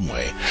in some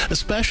way,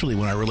 especially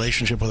when our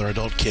relationship with our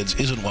adult kids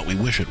isn't what we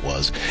wish it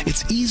was.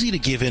 It's easy to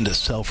give in to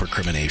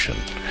self-recrimination.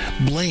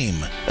 Blame,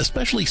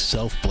 especially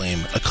self-blame,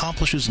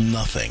 accomplishes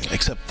nothing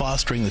except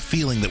fostering the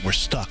feeling that we're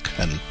stuck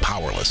and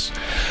powerless.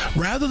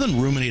 Rather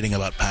than ruminating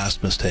about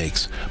past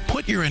mistakes,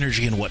 put your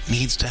energy in what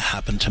needs to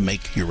happen to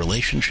make your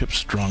relationship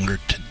stronger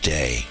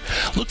today.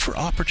 Look for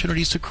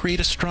opportunities to create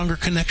a stronger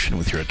connection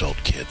with your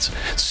adult kids.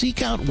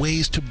 Seek out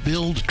ways to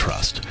build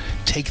trust.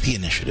 Take the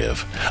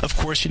initiative. Of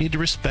course, you need to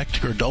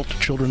respect your adult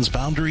children's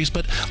boundaries,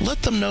 but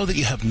let them know that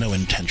you have no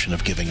intention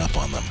of giving up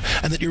on them,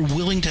 and that you're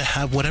willing to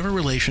have whatever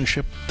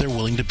relationship they're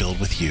willing to build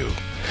with you.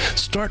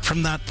 Start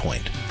from that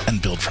point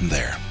and build from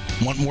there.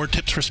 Want more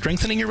tips for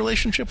strengthening your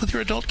relationship with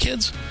your adult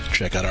kids?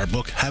 Check out our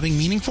book, Having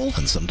Meaningful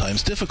and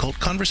Sometimes Difficult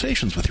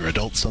Conversations with Your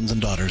Adult Sons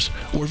and Daughters,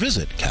 or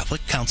visit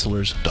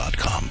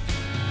CatholicCounselors.com.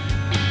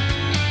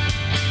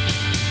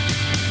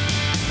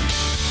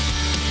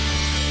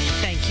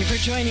 you for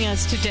joining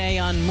us today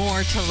on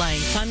More to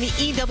Life on the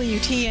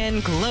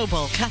EWTN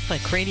Global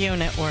Catholic Radio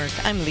Network.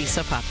 I'm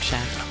Lisa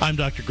Popchak. I'm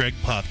Dr. Greg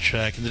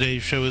Popchak, and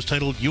today's show is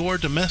titled Your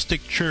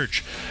Domestic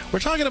Church. We're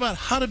talking about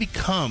how to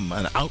become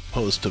an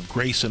outpost of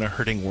grace in a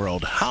hurting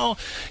world. How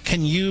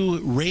can you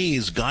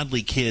raise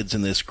godly kids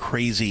in this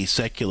crazy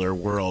secular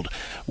world?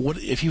 What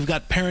if you've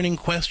got parenting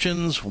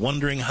questions,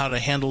 wondering how to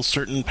handle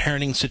certain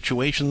parenting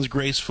situations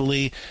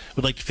gracefully,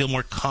 would like to feel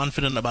more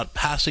confident about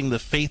passing the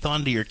faith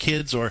on to your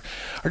kids, or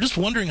just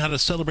wondering how to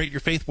celebrate your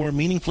faith more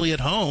meaningfully at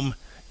home,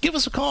 give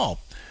us a call.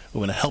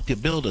 We want to help you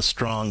build a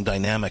strong,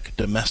 dynamic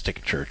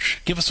domestic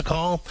church. Give us a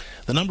call.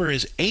 The number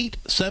is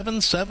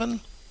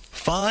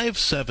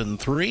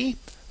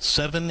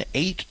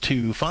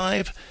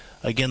 877-573-7825.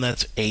 Again,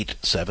 that's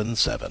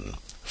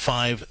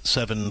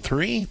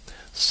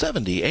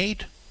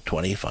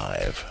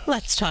 877-573-7825.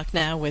 Let's talk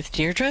now with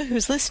Deirdre,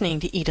 who's listening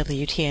to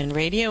EWTN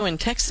Radio in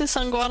Texas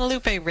on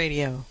Guadalupe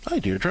Radio. Hi,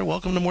 Deirdre.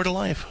 Welcome to More to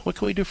Life. What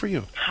can we do for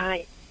you?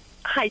 Hi.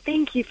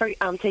 Thank you for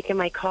taking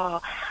my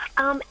call.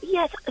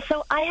 Yes,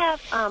 so I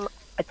have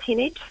a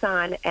teenage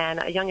son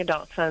and a young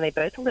adult son. They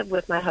both live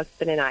with my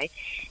husband and I.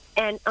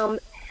 And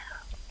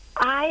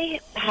I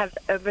have,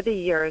 over the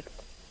years,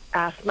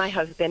 asked my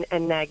husband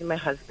and nagged my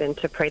husband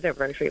to pray the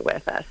rosary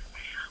with us,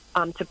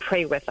 to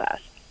pray with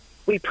us.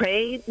 We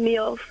pray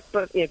meals,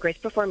 grace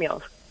before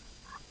meals.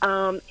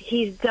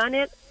 He's done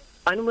it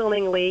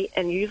unwillingly,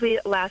 and usually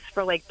it lasts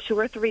for like 2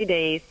 or 3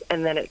 days,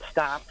 and then it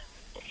stops.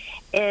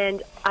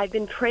 And I've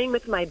been praying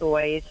with my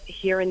boys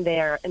here and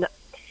there, and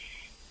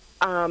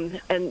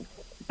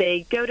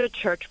they go to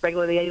church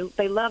regularly.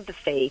 They love the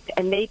faith,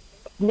 and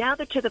now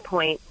they're to the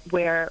point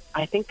where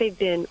I think they've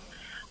been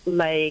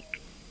like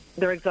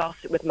they're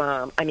exhausted with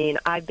mom. I mean,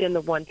 I've been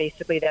the one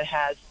basically that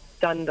has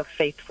done the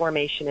faith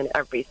formation and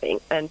everything,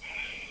 and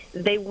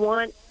they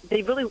respond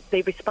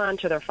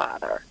to their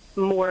father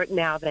more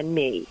now than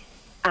me.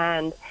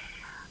 And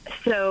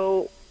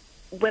so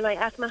when I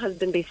asked my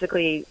husband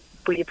basically,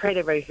 will you pray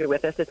the rosary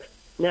with us? It's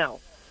no.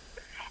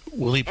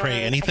 Will he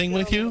pray anything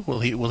with you? Will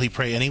he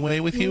pray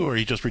anyway with you, or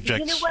he just rejects?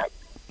 You know what?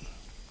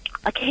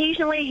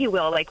 Occasionally he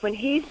will. Like when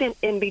he's been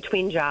in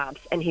between jobs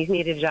and he's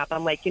needed a job,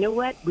 I'm like, you know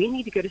what? We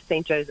need to go to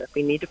St. Joseph.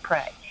 We need to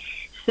pray.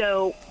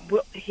 So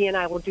he and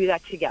I will do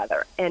that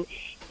together. And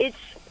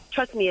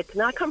trust me, it's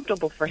not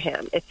comfortable for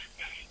him. It's,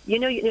 you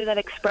know that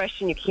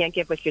expression, you can't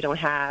give what you don't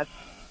have.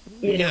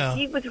 You know,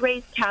 he was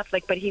raised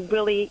Catholic, but he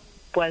really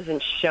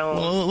wasn't shown.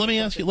 Well, let me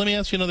ask you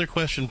another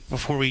question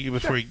before we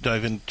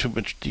dive in too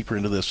much deeper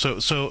into this.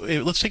 So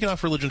let's take it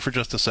off religion for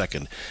just a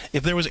second.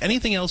 If there was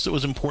anything else that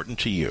was important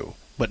to you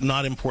but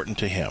not important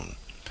to him,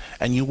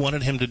 and you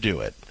wanted him to do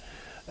it,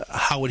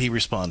 how would he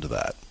respond to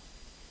that?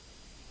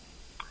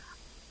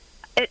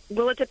 It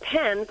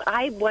depends.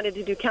 I wanted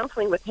to do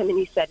counseling with him, and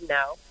he said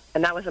no,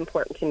 and that was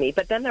important to me.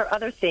 But then there are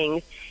other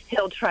things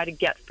he'll try to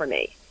get for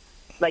me.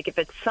 Like if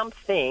it's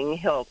something,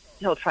 he'll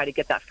try to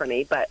get that for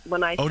me. But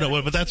when I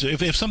but that's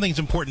if something's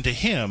important to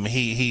him,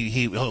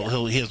 he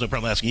has no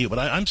problem asking you. But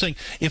I'm saying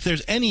if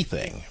there's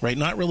anything, right,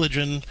 not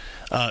religion,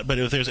 but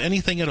if there's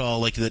anything at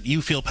all like that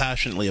you feel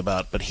passionately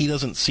about, but he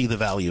doesn't see the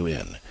value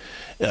in,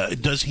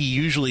 does he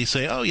usually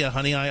say, "Oh yeah,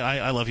 honey,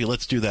 I love you,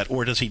 let's do that,"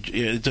 or does he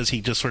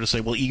just sort of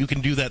say, "Well, you can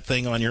do that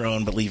thing on your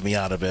own, but leave me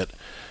out of it,"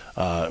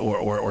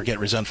 or get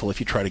resentful if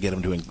you try to get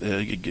him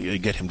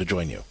to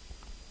join you?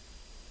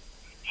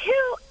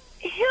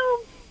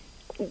 He'll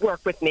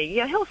work with me.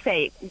 Yeah, he'll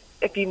say,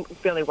 if you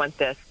really want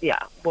this,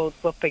 we'll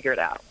figure it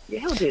out. Yeah,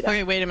 he'll do that.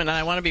 Okay, wait a minute.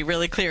 I want to be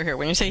really clear here.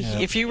 When you say,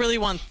 if you really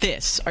want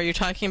this, are you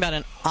talking about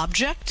an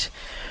object,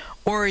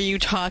 or are you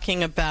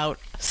talking about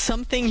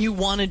something you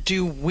want to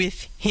do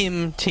with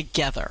him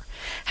together?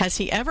 Has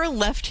he ever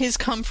left his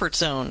comfort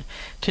zone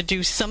to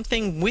do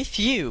something with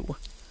you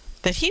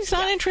that he's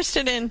not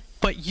interested in,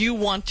 but you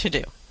want to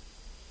do?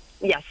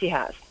 Yes, he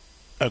has.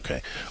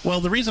 Okay.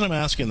 Well, the reason I'm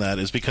asking that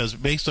is because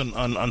based on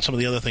some of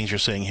the other things you're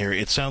saying here,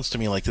 it sounds to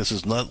me like this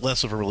is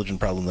less of a religion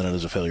problem than it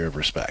is a failure of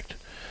respect.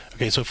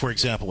 Okay, so for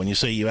example, when you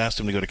say you asked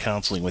him to go to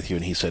counseling with you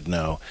and he said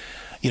no,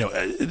 you know,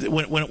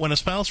 when a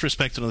spouse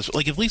respects another,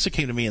 like if Lisa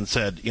came to me and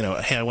said, you know,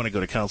 hey, I want to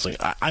go to counseling,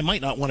 I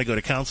might not want to go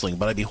to counseling,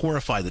 but I'd be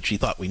horrified that she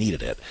thought we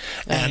needed it,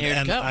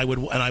 and I would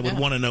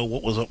want to know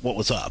what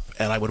was up,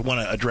 and I would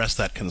want to address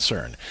that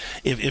concern.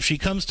 If she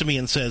comes to me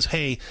and says,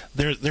 hey,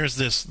 there's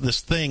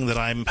this thing that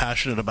I'm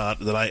passionate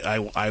about that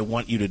I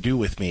want you to do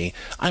with me,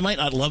 I might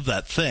not love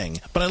that thing,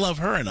 but I love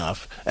her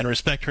enough and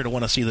respect her to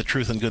want to see the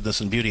truth and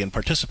goodness and beauty and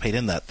participate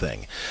in that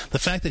thing. The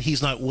fact that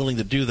he's not willing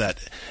to do that,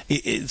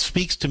 it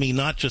speaks to me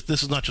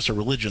this is not just a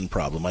religion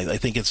problem. I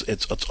think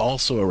it's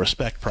also a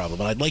respect problem,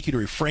 and I'd like you to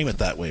reframe it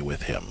that way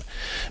with him,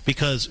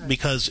 because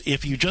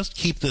if you just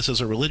keep this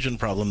as a religion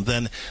problem,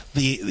 then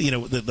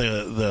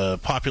the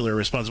popular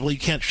response is, well, you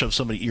can't shove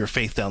your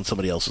faith down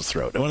somebody else's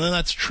throat. And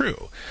that's true,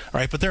 all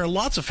right. But there are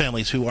lots of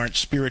families who aren't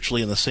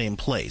spiritually in the same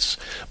place,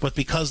 but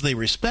because they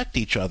respect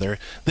each other,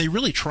 they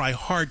really try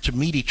hard to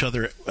meet each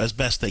other as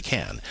best they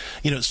can.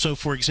 You know, so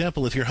for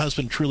example, if your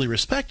husband truly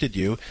respected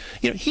you,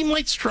 you know, he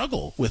might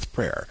struggle with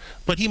prayer,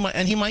 but he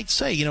might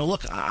say,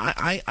 look,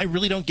 I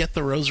really don't get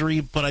the rosary,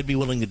 but I'd be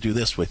willing to do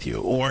this with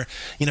you. Or,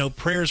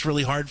 prayer is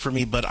really hard for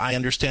me, but I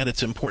understand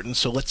it's important,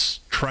 so let's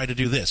try to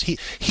do this.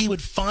 He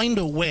would find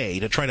a way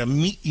to try to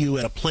meet you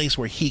at a place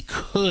where he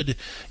could,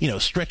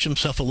 stretch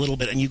himself a little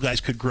bit and you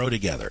guys could grow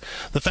together.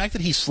 The fact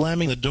that he's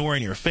slamming the door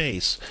in your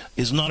face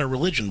is not a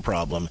religion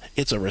problem.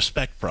 It's a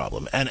respect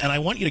problem. And I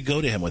want you to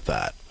go to him with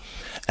that.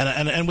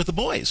 And with the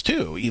boys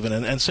too, even,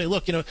 and say,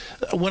 look,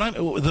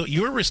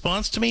 your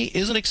response to me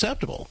isn't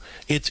acceptable.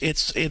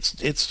 This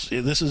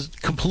is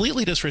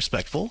completely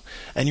disrespectful,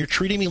 and you're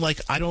treating me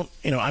like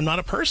I'm not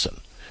a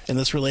person in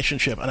this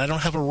relationship, and I don't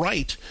have a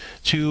right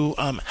to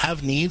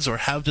have needs or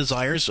have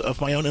desires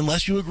of my own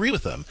unless you agree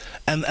with them,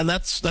 and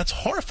that's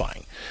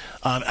horrifying.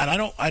 And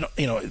I don't,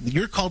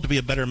 you're called to be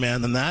a better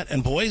man than that,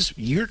 and boys,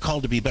 you're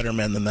called to be better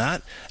men than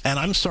that, and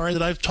I'm sorry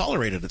that I've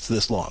tolerated it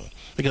this long.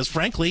 Because,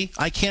 frankly,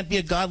 I can't be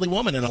a godly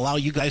woman and allow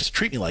you guys to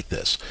treat me like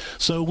this.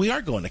 So we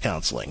are going to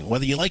counseling.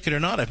 Whether you like it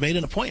or not, I've made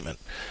an appointment.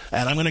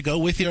 And I'm going to go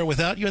with you or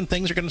without you, and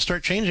things are going to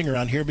start changing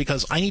around here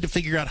because I need to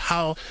figure out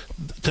how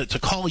to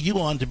call you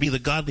on to be the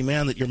godly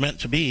man that you're meant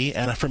to be,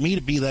 and for me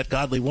to be that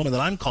godly woman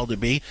that I'm called to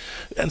be,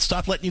 and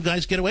stop letting you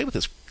guys get away with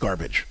this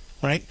garbage.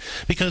 Right?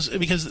 Because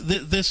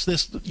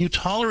this you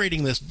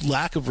tolerating this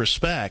lack of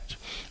respect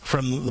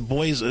from the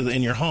boys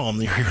in your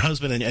home, your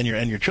husband and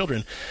your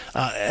children,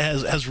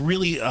 has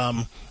really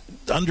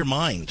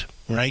undermined,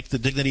 right, the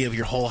dignity of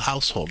your whole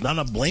household. Now, I'm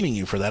not blaming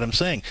you for that. I'm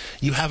saying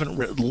you haven't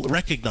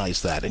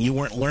recognized that, and you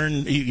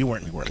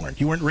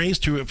weren't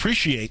raised to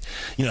appreciate,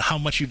 how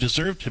much you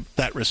deserve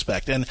that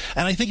respect. And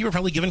I think you were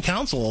probably given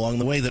counsel along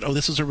the way that,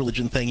 this is a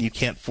religion thing. You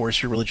can't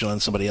force your religion on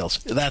somebody else.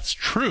 That's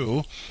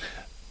true.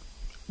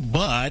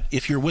 But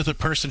if you're with a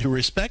person who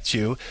respects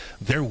you,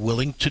 they're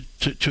willing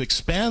to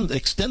extend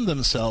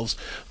themselves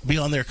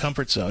beyond their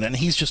comfort zone, and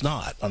he's just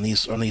not on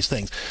these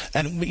things.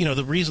 And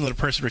the reason that a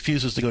person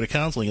refuses to go to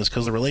counseling is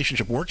because the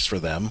relationship works for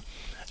them,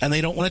 and they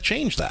don't want to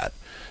change that.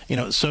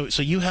 So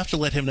you have to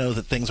let him know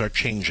that things are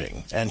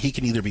changing, and he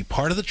can either be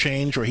part of the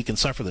change or he can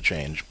suffer the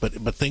change. But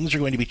things are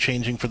going to be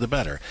changing for the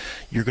better.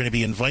 You're going to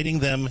be inviting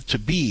them to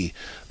be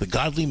the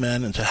godly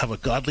men and to have a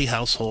godly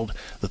household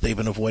that they've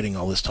been avoiding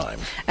all this time.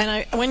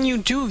 And when you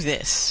do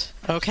this,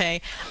 okay,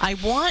 I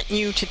want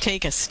you to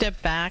take a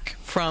step back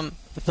from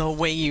the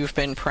way you've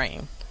been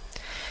praying.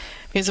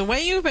 Because the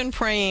way you've been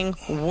praying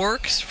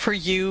works for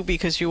you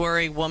because you are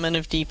a woman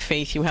of deep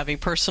faith. You have a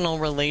personal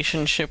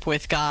relationship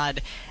with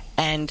God,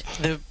 and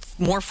the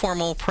more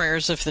formal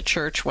prayers of the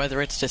church,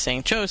 whether it's to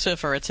St.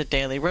 Joseph or it's a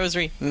daily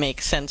rosary,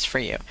 make sense for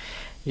you.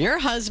 Your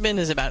husband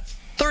is about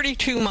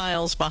 32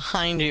 miles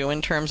behind you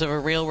in terms of a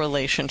real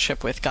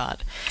relationship with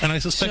God. And I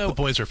suspect the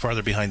boys are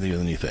farther behind you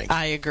than you think.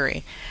 I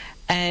agree.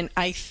 And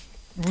I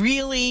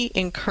really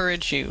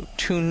encourage you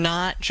to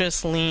not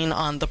just lean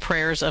on the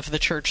prayers of the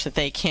church that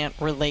they can't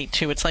relate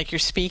to. It's like you're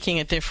speaking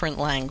a different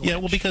language. Yeah,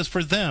 well, because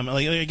for them,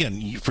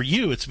 again, for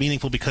you, it's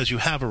meaningful because you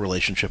have a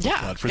relationship with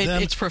God. For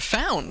them, it's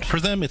profound. For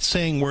them, it's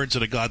saying words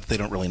at a God that they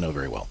don't really know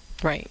very well.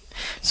 Right.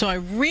 So I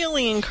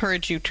really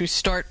encourage you to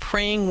start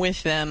praying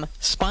with them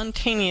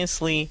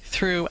spontaneously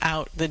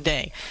throughout the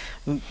day.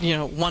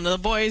 One of the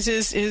boys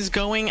is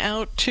going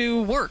out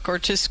to work or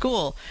to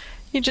school.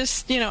 You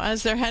just,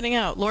 as they're heading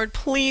out, Lord,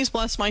 please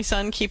bless my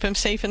son, keep him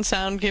safe and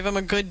sound, give him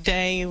a good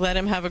day, let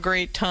him have a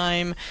great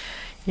time.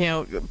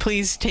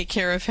 Please take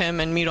care of him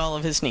and meet all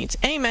of his needs.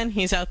 Amen.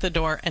 He's out the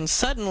door, and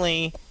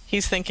suddenly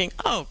he's thinking,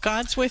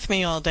 God's with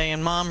me all day,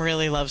 and Mom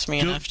really loves me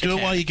enough to do it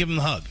care. while you give him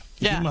the hug.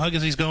 Give him a hug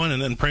as he's going, and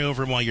then pray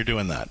over him while you're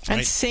doing that. Right?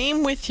 And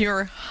same with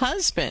your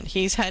husband.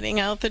 He's heading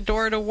out the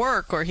door to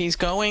work, or he's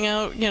going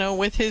out,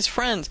 with his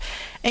friends.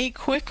 A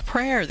quick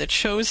prayer that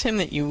shows him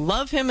that you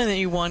love him and that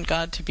you want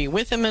God to be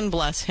with him and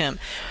bless him.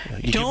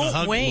 You Don't give him a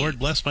hug, wait. Lord,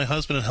 bless my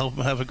husband and help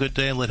him have a good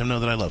day and let him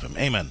know that I love him.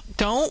 Amen.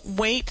 Don't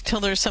wait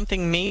till there's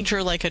something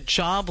major like a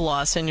job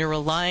loss and you're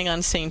relying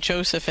on St.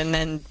 Joseph, and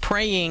then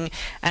praying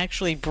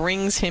actually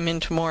brings him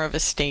into more of a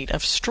state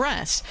of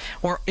stress,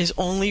 or is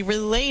only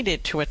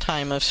related to a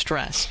time of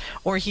stress,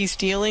 or he's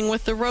dealing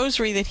with the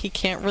rosary that he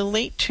can't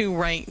relate to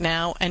right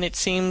now and it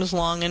seems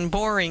long and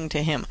boring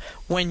to him.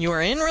 When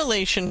you're in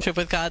relationship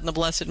with God and the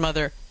Blessed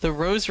Mother, the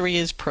rosary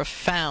is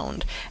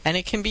profound, and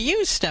it can be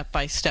used step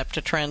by step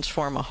to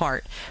transform a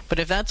heart. But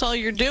if that's all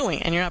you're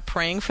doing and you're not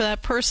praying for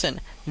that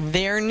person,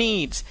 their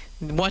needs,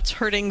 what's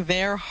hurting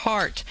their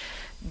heart,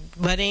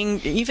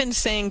 even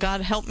saying,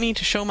 God, help me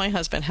to show my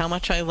husband how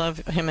much I love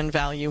him and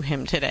value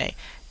him today.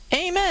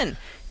 Amen.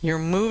 You're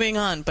moving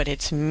on, but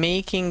it's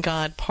making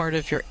God part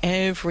of your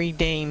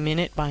everyday,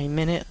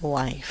 minute-by-minute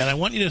life. And I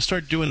want you to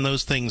start doing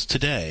those things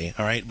today,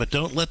 all right? But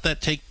don't let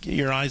that take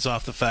your eyes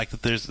off the fact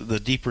that there's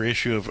the deeper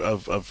issue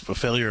of a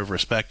failure of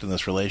respect in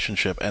this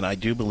relationship, and I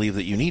do believe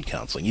that you need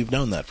counseling. You've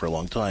known that for a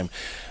long time,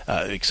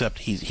 except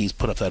he's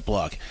put up that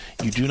block.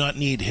 You do not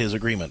need his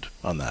agreement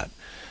on that.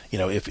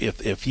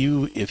 if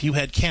you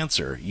had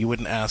cancer, you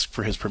wouldn't ask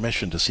for his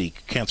permission to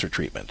seek cancer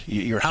treatment.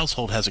 Your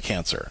household has a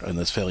cancer in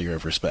this failure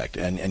of respect,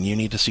 and you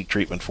need to seek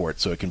treatment for it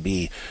so it can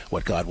be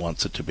what God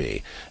wants it to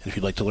be. And if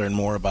you'd like to learn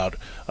more about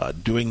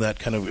doing that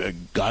kind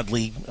of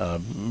godly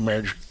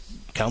marriage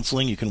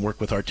counseling, you can work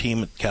with our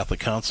team at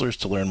Catholic Counselors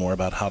to learn more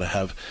about how to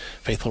have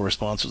faithful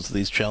responses to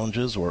these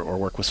challenges, or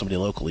work with somebody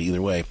locally.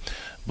 Either way,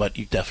 but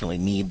you definitely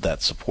need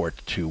that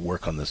support to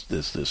work on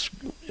this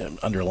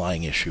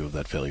underlying issue of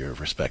that failure of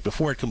respect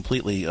before it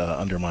completely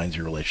undermines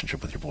your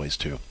relationship with your boys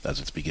too, as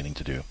it's beginning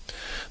to do.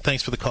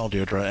 Thanks for the call,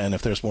 Deirdre, and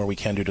if there's more we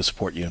can do to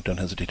support you, don't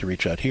hesitate to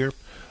reach out here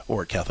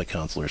or at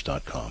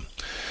CatholicCounselors.com.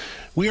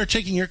 We are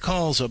taking your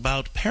calls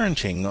about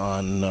parenting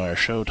on our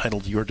show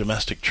titled Your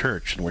Domestic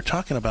Church, and we're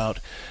talking about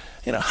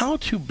how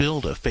to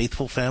build a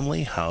faithful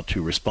family, how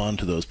to respond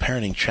to those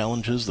parenting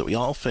challenges that we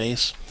all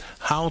face,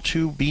 how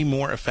to be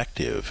more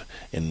effective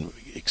in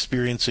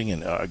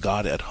experiencing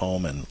God at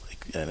home and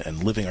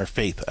living our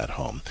faith at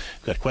home. If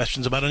you've got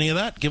questions about any of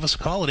that, give us a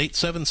call at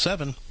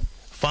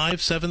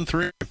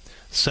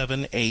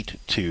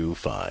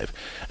 877-573-7825.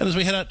 And as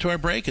we head out to our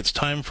break, it's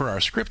time for our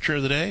scripture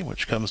of the day,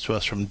 which comes to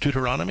us from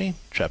Deuteronomy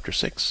chapter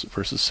 6,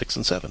 verses 6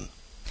 and 7.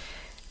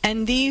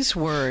 And these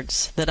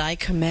words that I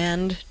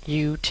command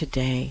you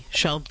today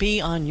shall be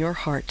on your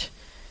heart.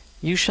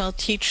 You shall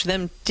teach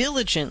them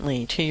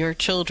diligently to your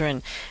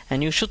children,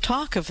 and you shall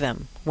talk of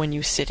them when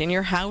you sit in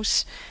your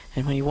house,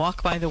 and when you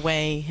walk by the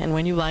way, and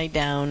when you lie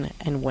down,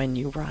 and when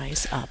you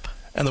rise up.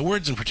 And the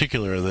words in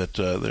particular that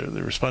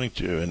they're responding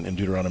to in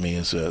Deuteronomy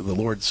is the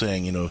Lord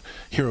saying,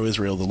 Hear, O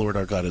Israel, the Lord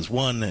our God is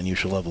one, and you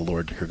shall love the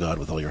Lord your God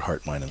with all your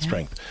heart, mind, and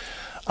strength.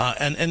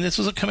 And this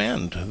is a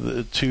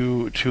command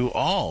to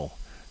all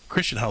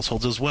Christian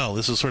households as well.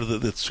 This is sort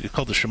of it's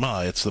called the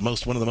Shema. It's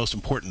one of the most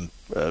important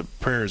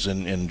prayers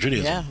in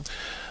Judaism.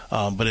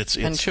 Yeah. But it's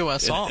and to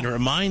us all. It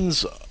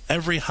reminds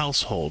every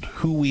household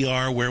who we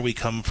are, where we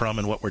come from,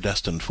 and what we're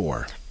destined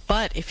for.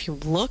 But if you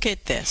look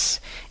at this,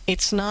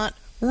 it's not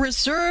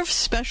reserve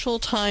special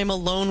time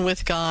alone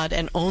with God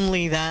and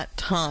only that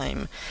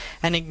time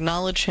and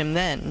acknowledge Him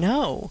then.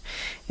 No,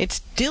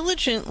 it's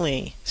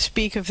diligently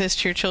speak of this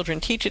to your children,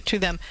 teach it to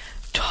them.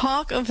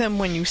 Talk of them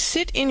when you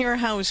sit in your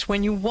house,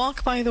 when you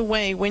walk by the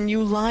way, when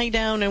you lie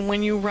down, and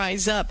when you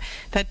rise up.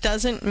 That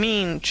doesn't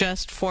mean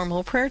just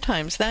formal prayer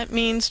times. That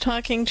means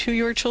talking to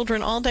your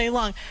children all day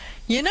long.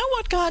 You know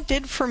what God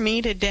did for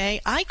me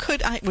today?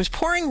 It was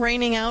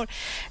raining out,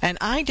 and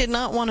I did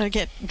not want to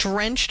get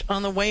drenched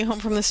on the way home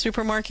from the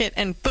supermarket,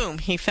 and boom,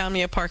 He found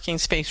me a parking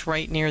space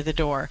right near the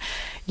door.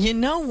 You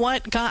know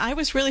what, God, I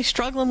was really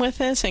struggling with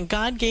this, and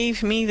God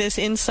gave me this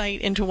insight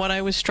into what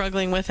I was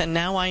struggling with, and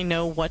now I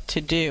know what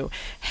to do.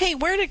 Hey,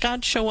 where did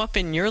God show up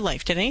in your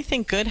life? Did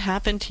anything good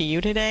happen to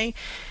you today?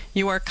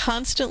 You are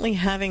constantly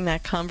having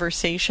that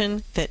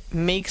conversation that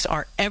makes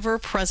our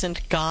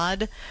ever-present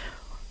God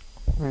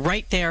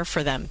right there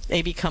for them.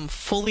 They become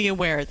fully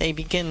aware. They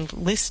begin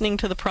listening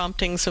to the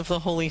promptings of the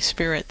Holy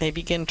Spirit. They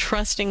begin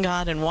trusting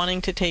God and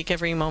wanting to take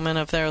every moment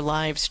of their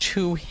lives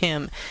to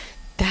Him.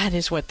 That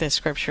is what this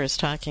scripture is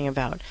talking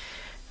about.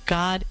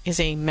 God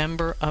is a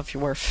member of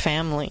your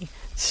family.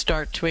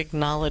 Start to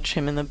acknowledge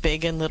Him in the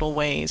big and little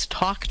ways.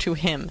 Talk to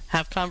Him.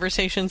 Have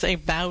conversations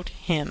about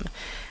Him.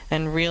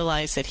 And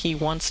realize that He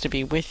wants to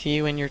be with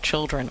you and your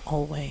children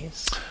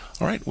always.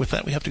 All right, with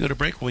that, we have to go to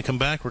break. When we come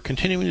back, we're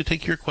continuing to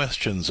take your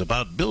questions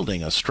about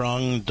building a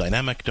strong,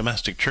 dynamic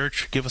domestic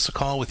church. Give us a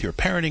call with your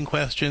parenting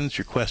questions,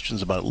 your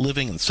questions about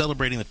living and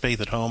celebrating the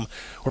faith at home,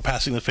 or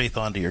passing the faith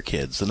on to your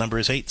kids. The number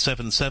is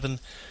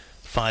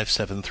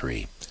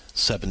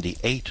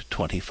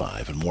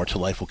 877-573-7825. And More to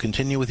Life will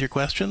continue with your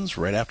questions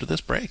right after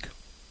this break.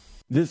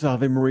 This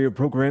Ave Maria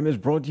program is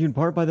brought to you in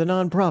part by the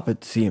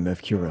nonprofit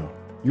CMF Curo.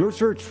 Your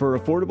search for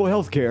affordable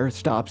health care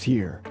stops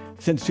here.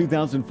 Since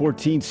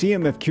 2014,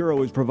 CMF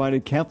Curo has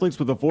provided Catholics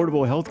with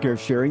affordable healthcare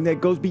sharing that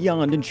goes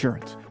beyond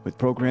insurance. With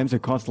programs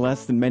that cost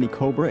less than many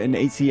COBRA and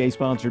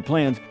ACA-sponsored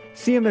plans,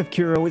 CMF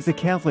Curo is the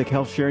Catholic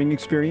health sharing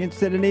experience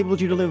that enables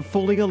you to live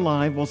fully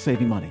alive while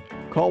saving money.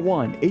 Call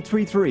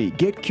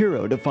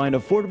 1-833-GET-CURO to find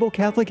affordable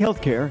Catholic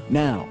healthcare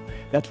now.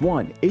 That's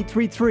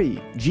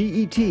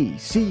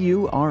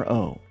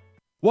 1-833-GET-CURO.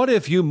 What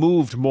if you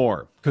moved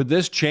more? Could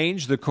this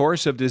change the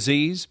course of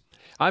disease?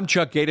 I'm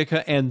Chuck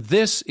Gatica, and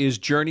this is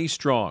Journey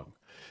Strong.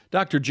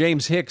 Dr.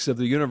 James Hicks of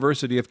the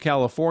University of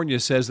California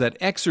says that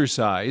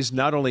exercise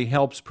not only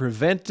helps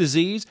prevent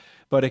disease,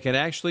 but it can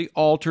actually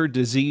alter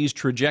disease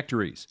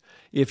trajectories.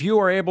 If you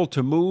are able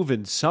to move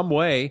in some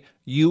way,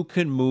 you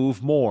can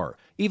move more.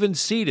 Even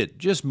seated,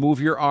 just move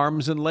your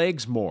arms and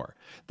legs more.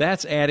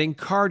 That's adding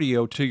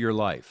cardio to your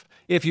life.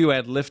 If you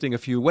add lifting a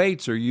few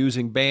weights or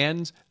using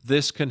bands,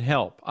 this can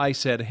help. I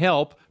said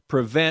help.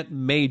 prevent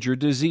major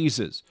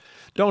diseases.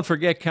 Don't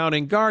forget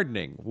counting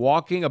gardening,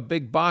 walking, a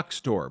big box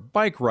store,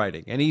 bike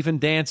riding, and even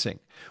dancing.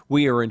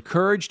 We are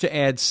encouraged to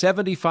add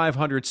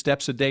 7,500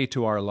 steps a day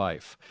to our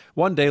life.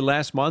 One day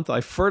last month,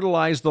 I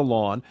fertilized the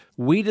lawn,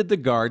 weeded the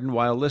garden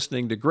while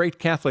listening to great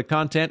Catholic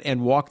content,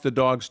 and walked the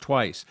dogs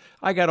twice.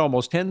 I got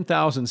almost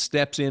 10,000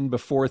 steps in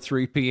before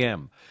 3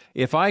 p.m.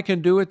 If I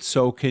can do it,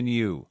 so can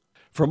you.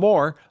 For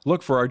more,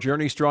 look for our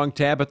Journey Strong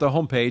tab at the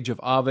homepage of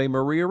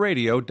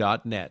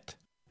AveMariaRadio.net.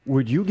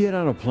 Would you get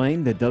on a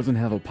plane that doesn't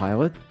have a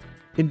pilot?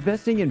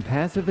 Investing in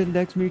passive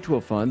index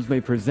mutual funds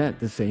may present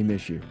the same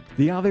issue.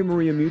 The Ave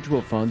Maria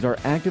mutual funds are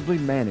actively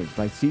managed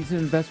by seasoned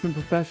investment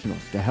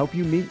professionals to help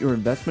you meet your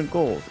investment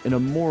goals in a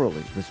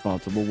morally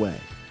responsible way.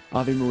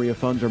 Ave Maria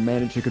funds are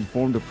managed to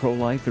conform to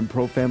pro-life and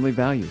pro-family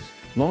values.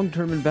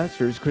 Long-term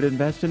investors could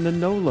invest in the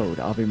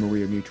no-load Ave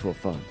Maria mutual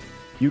funds.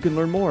 You can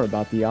learn more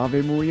about the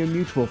Ave Maria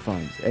mutual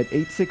funds at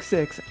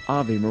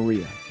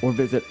 866-AVE-MARIA or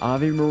visit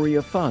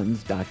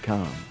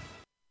AveMariaFunds.com.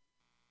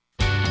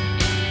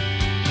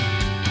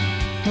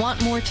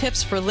 Want more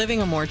tips for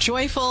living a more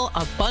joyful,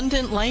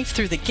 abundant life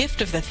through the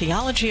gift of the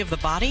theology of the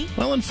body?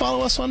 Well, and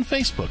follow us on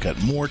Facebook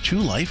at More to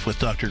Life with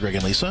Dr. Greg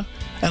and Lisa,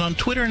 and on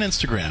Twitter and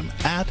Instagram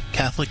at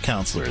Catholic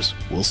Counselors.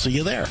 We'll see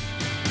you there.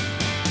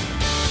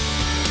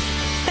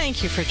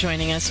 Thank you for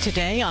joining us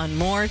today on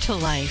More to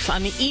Life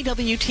on the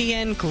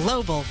EWTN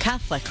Global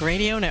Catholic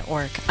Radio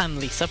Network. I'm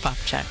Lisa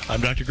Popcak.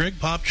 I'm Dr. Greg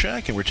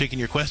Popcak, and we're taking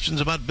your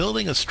questions about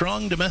building a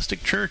strong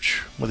domestic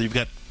church. Whether you've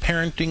got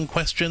parenting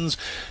questions,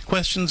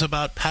 questions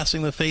about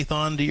passing the faith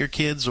on to your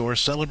kids, or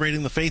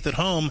celebrating the faith at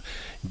home,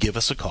 give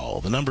us a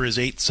call. The number is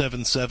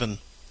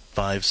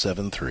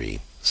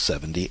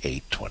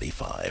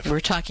 877-573-7825. We're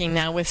talking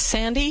now with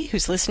Sandy,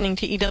 who's listening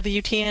to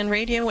EWTN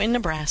Radio in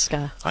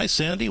Nebraska. Hi,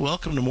 Sandy.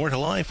 Welcome to More to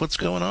Life. What's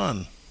going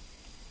on?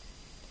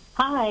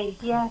 Hi.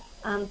 Yes.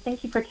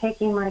 Thank you for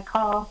taking my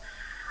call.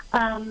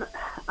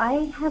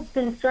 I have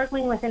been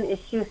struggling with an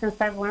issue since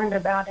I've learned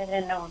about it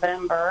in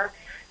November.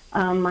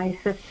 My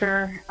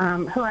sister,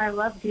 who I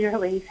love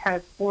dearly,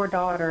 has 4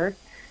 daughters.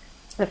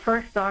 The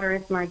first daughter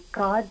is my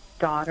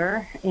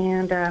goddaughter,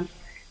 and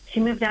she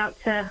moved out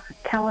to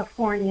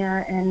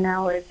California and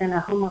now is in a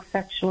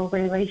homosexual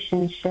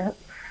relationship.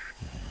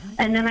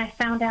 And then I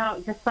found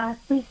out just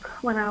last week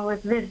when I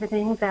was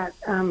visiting that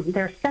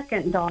their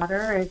second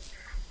daughter is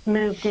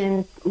moved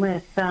in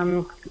with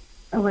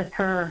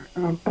her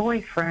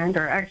boyfriend,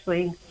 or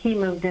actually he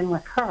moved in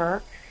with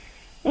her.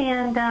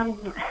 And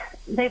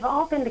they've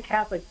all been to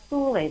Catholic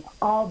school. They've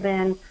all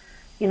been,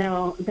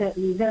 then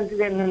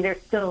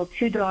there's still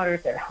 2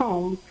 daughters at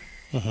home.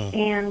 Mm-hmm.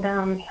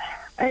 And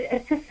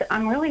it's just,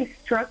 I'm really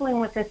struggling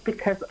with this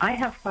because I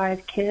have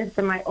 5 kids,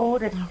 and my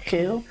oldest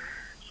 2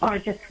 are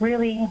just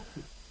really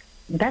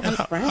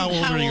best friends. How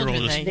old are your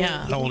oldest?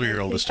 Yeah. How old are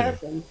your oldest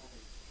 2?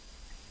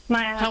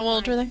 How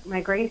old are they?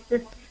 My Grace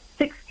is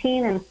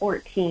 16 and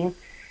 14.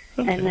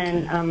 Okay, and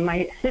then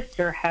my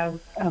sister has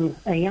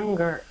a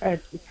younger,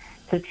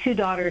 the 2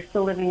 daughters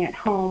still living at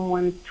home.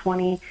 One's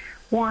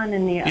 21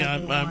 and the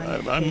other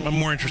I'm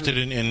more interested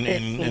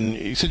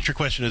in since your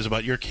question is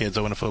about your kids,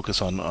 I want to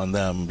focus on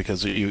them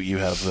because you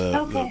have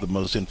the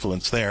most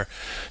influence there.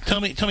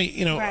 Tell me,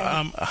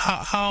 right.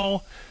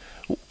 How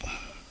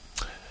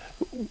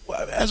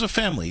as a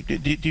family,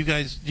 do you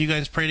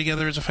guys pray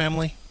together as a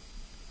family?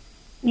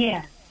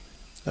 Yeah.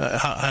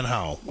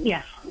 How?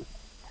 Yeah.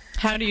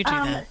 How do you do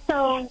that?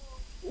 So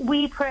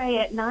we pray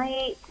at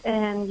night,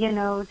 and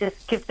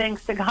just give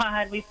thanks to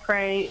God. We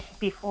pray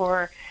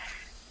before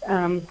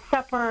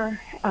supper.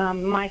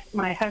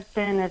 My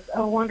husband is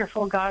a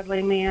wonderful,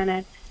 godly man,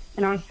 and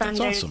on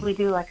Sundays we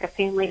do like a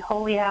family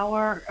holy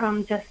hour.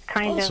 Just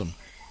kind of.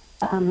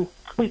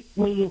 We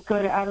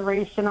go to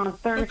adoration on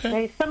Thursday.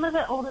 Okay. Some of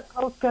the oldest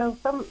girls go.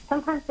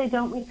 Sometimes they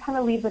don't. We kind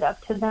of leave it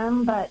up to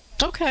them, but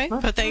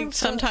they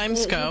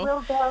sometimes go.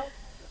 Will go.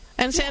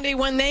 And Sandy,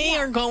 when they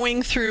are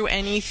going through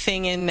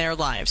anything in their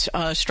lives,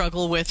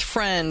 struggle with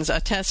friends, a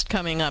test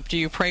coming up, do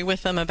you pray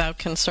with them about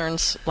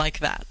concerns like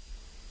that?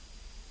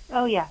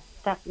 Oh, yeah,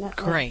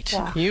 definitely. Great.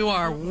 Yeah. You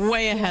are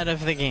way ahead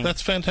of the game.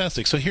 That's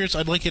fantastic. So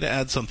I'd like you to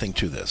add something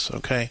to this,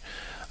 okay?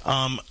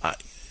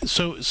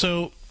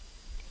 So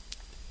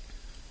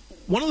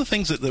one of the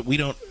things that we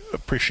don't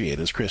appreciate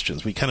as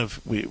Christians, I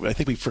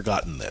think we've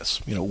forgotten this.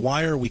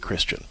 Why are we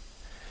Christian?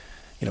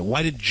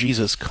 Why did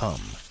Jesus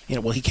come?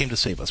 Well, he came to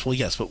save us. Well,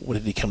 yes, but what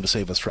did he come to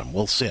save us from?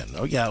 Well, sin.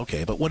 Oh, yeah,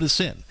 okay, but what is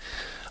sin?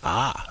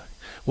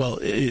 Well,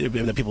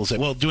 people say,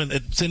 well,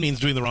 sin means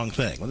doing the wrong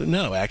thing. Well,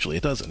 no, actually,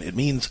 it doesn't. It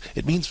means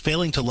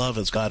failing to love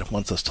as God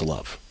wants us to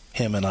love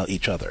him and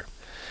each other.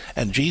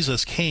 And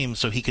Jesus came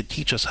so he could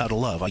teach us how to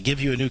love. I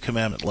give you a new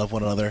commandment, love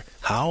one another.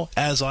 How?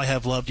 As I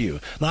have loved you.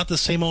 Not the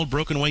same old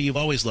broken way you've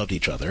always loved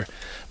each other,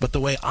 but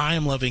the way I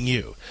am loving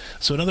you.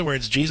 So in other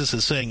words, Jesus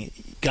is saying,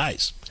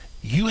 guys,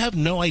 you have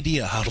no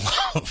idea how to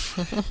love.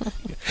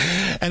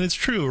 And it's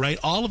true, right?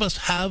 All of us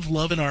have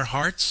love in our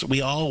hearts.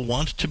 We all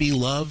want to be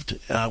loved.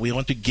 We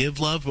want to give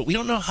love, but we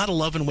don't know how to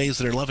love in ways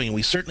that are loving, and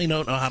we certainly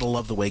don't know how to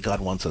love the way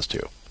God wants us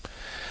to.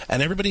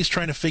 And everybody's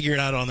trying to figure it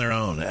out on their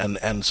own.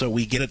 And so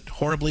we get it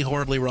horribly,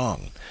 horribly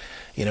wrong.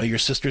 You know, your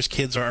sister's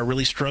kids are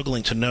really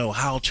struggling to know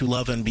how to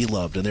love and be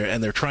loved,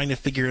 and they're trying to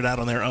figure it out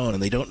on their own,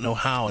 and they don't know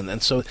how,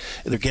 and so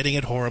they're getting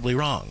it horribly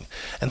wrong.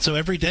 And so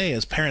every day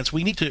as parents,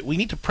 we need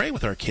to pray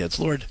with our kids.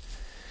 Lord,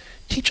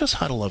 teach us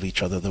how to love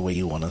each other the way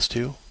you want us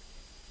to.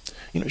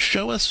 You know,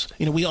 show us,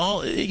 you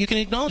know, you can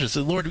acknowledge this.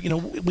 Lord, you know,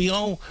 we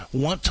all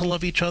want to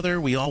love each other.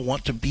 We all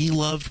want to be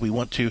loved. We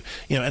want to,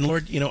 you know, and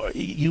Lord, you know,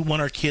 you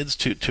want our kids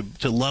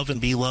to love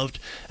and be loved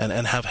and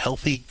have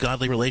healthy,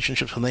 godly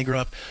relationships when they grow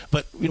up.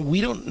 But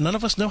you know, none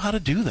of us know how to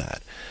do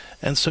that.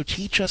 And so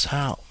teach us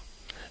how.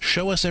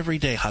 Show us every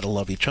day how to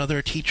love each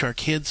other. Teach our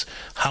kids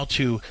how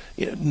to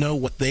know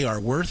what they are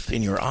worth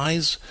in your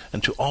eyes,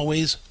 and to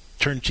always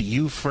turn to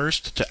you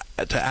first,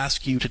 to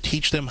ask you to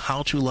teach them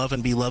how to love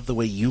and be loved the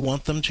way you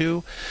want them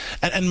to,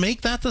 and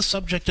make that the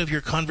subject of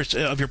your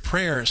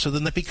prayer, so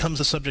then that becomes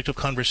the subject of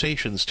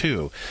conversations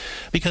too,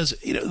 because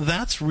you know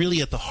that's really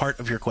at the heart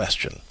of your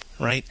question,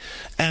 right?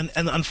 And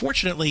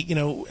unfortunately, you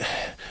know,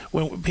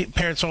 when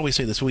parents always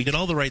say this, we did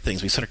all the right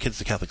things. We sent our kids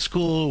to Catholic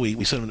school. We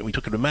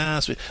took them to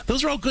Mass.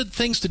 Those are all good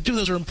things to do.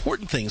 Those are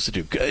important things to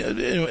do.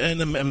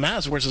 And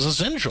Mass, of course, is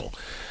essential.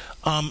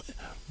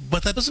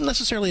 But that doesn't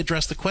necessarily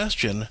address the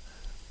question,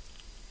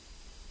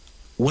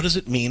 what does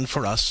it mean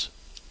for us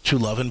to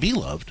love and be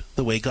loved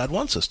the way God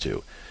wants us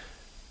to?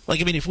 Like,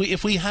 I mean,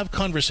 if we have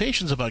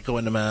conversations about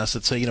going to Mass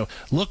that say, you know,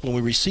 look, when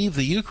we receive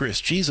the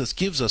Eucharist, Jesus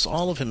gives us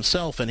all of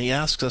himself, and he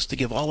asks us to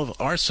give all of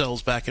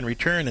ourselves back in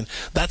return, and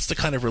that's the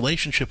kind of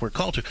relationship we're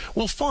called to.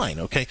 Well, fine,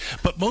 okay.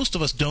 But most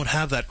of us don't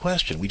have that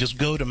question. We just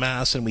go to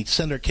Mass, and we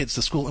send our kids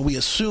to school, and we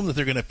assume that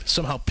they're going to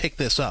somehow pick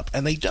this up,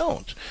 and they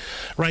don't,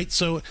 right?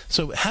 So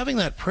having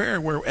that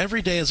prayer where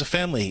every day as a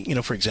family, you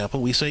know, for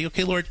example, we say,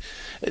 okay, Lord,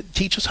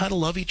 teach us how to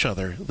love each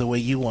other the way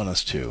you want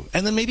us to.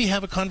 And then maybe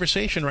have a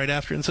conversation right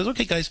after and says,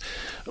 okay, guys,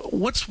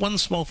 what's one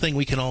small thing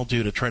we can all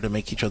do to try to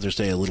make each other's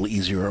day a little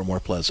easier or more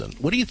pleasant?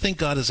 What do you think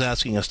God is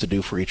asking us to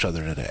do for each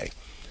other today?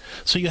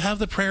 So you have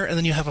the prayer, and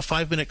then you have a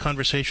 5-minute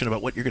conversation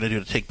about what you're going to do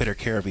to take better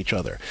care of each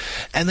other.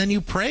 And then you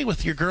pray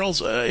with your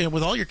girls,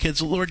 with all your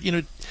kids, Lord, you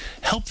know,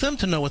 help them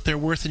to know what they're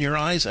worth in your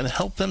eyes, and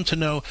help them to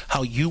know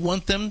how you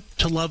want them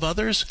to love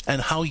others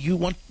and how you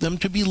want them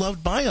to be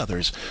loved by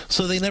others,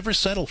 so they never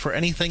settle for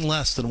anything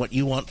less than what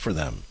you want for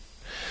them.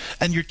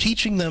 And you're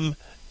teaching them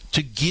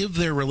to give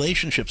their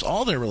relationships,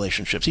 all their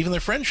relationships, even their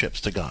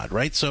friendships, to God,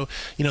 right? So,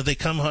 you know, they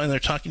come home and they're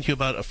talking to you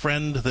about a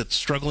friend that's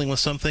struggling with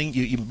something.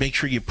 You make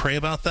sure you pray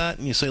about that,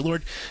 and you say,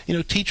 Lord, you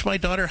know, teach my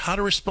daughter how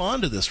to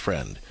respond to this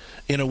friend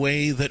in a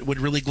way that would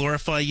really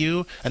glorify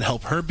you and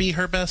help her be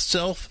her best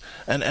self,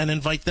 and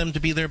invite them to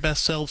be their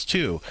best selves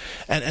too.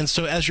 And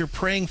so as you're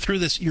praying through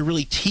this, you're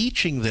really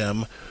teaching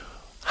them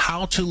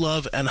how to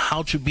love and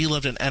how to be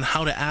loved, and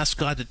how to ask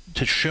God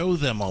to show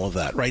them all of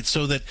that, right?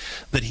 So that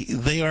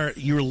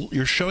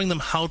you're showing them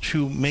how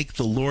to make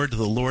the Lord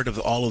of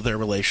all of their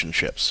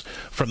relationships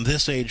from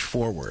this age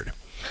forward.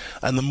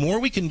 And the more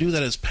we can do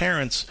that as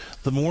parents,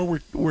 the more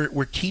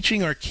we're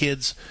teaching our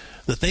kids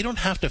that they don't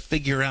have to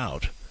figure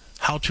out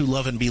how to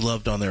love and be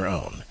loved on their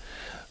own.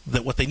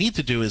 That what they need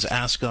to do is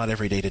ask God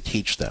every day to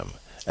teach them.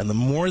 And the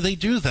more they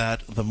do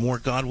that, the more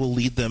God will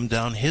lead them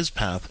down his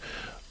path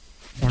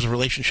for the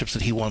relationships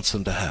that he wants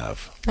them to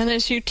have. And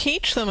as you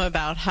teach them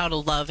about how to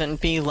love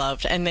and be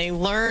loved, and they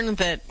learn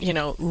that, you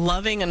know,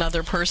 loving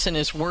another person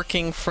is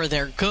working for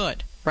their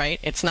good,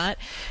 right? It's not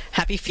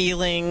happy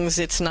feelings,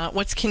 it's not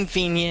what's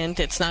convenient,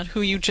 it's not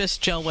who you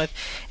just gel with.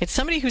 It's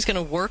somebody who's going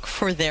to work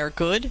for their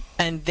good,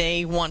 and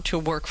they want to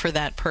work for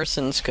that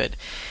person's good.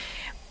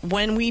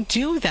 When we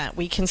do that,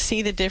 we can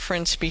see the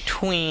difference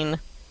between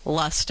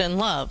lust and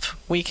love.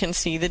 We can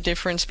see the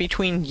difference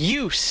between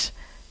use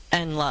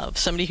and love.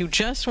 Somebody who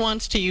just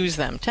wants to use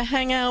them to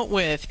hang out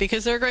with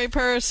because they're a great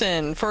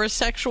person, for a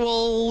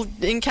sexual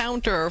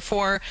encounter,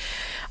 for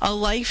a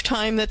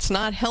lifetime that's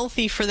not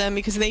healthy for them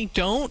because they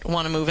don't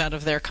want to move out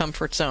of their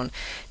comfort zone.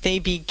 They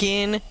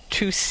begin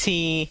to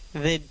see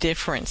the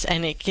difference,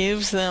 and it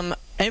gives them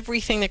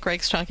everything that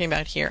Greg's talking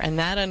about here, and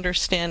that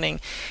understanding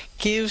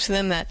gives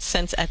them that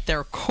sense at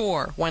their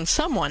core when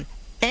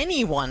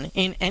anyone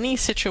in any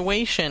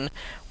situation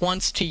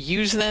wants to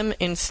use them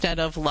instead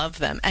of love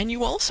them. And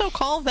you also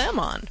call them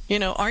on. You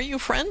know, are you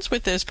friends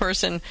with this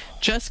person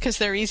just because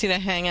they're easy to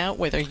hang out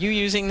with? Are you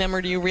using them,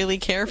 or do you really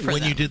care for them?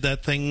 When you did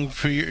that thing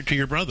to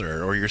your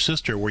brother or your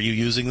sister, were you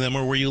using them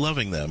or were you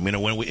loving them? You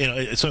know,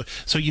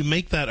 so you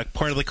make that a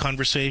part of the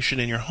conversation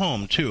in your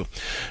home too.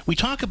 We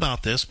talk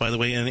about this, by the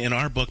way, in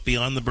our book,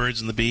 Beyond the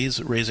Birds and the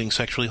Bees, Raising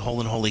Sexually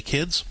Whole and Holy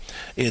Kids.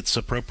 It's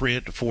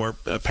appropriate for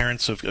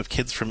parents of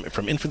kids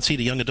from infancy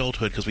to young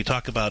adulthood, because we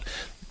talk about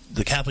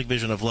the Catholic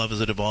vision of love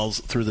as it evolves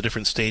through the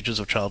different stages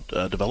of child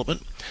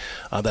development.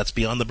 That's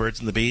Beyond the Birds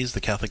and the Bees,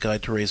 the Catholic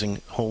Guide to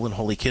Raising Whole and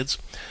Holy Kids.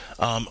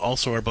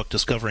 Also, our book,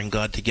 Discovering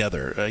God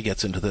Together,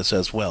 gets into this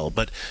as well.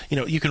 But,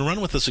 you can run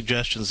with the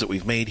suggestions that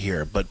we've made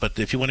here, but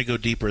if you want to go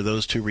deeper,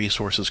 those two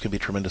resources can be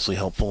tremendously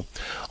helpful.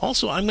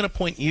 Also, I'm going to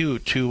point you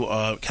to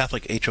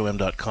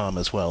CatholicHOM.com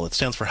as well. It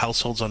stands for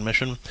Households on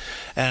Mission.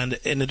 And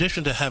in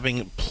addition to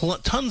having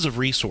tons of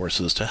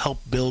resources to help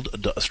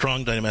build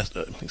strong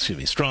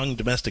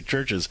domestic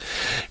churches,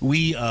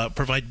 we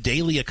provide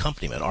daily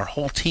accompaniment. Our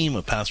whole team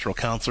of pastoral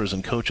counselors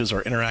and coaches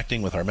are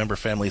interacting with our member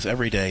families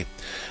every day,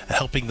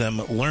 helping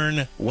them learn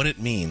what it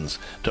means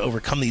to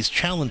overcome these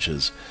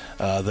challenges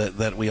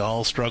that we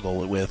all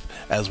struggle with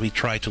as we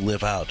try to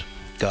live out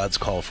God's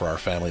call for our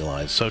family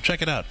lives. So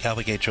check it out,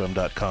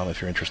 CatholicHOM.com, if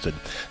you're interested.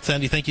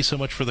 Sandy, thank you so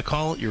much for the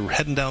call. You're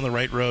heading down the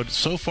right road,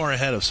 so far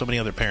ahead of so many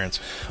other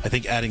parents. I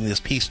think adding this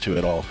piece to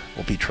it all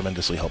will be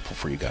tremendously helpful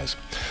for you guys.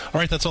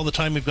 All right, that's all the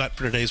time we've got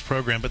for today's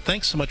program, but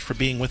thanks so much for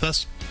being with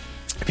us.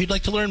 If you'd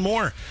like to learn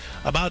more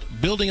about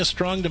building a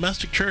strong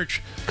domestic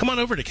church, come on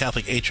over to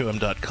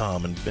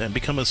CatholicHOM.com and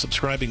become a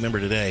subscribing member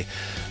today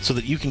so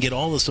that you can get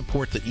all the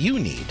support that you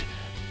need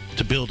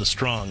to build a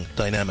strong,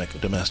 dynamic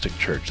domestic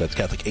church. That's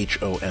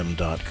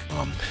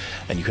CatholicHOM.com.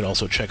 And you can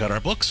also check out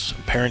our books,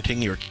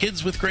 Parenting Your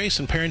Kids with Grace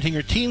and Parenting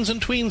Your Teens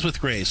and Tweens with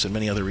Grace, and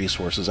many other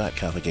resources at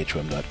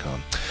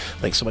CatholicHOM.com.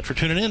 Thanks so much for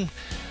tuning in.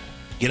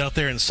 Get out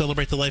there and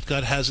celebrate the life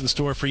God has in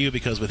store for you,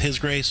 because with His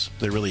grace,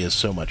 there really is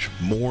so much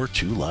more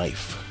to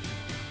life.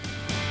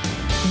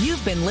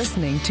 You've been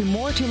listening to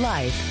More to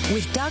Life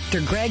with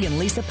Dr. Greg and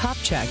Lisa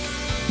Popchak.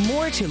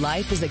 More to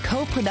Life is a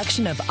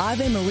co-production of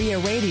Ave Maria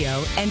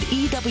Radio and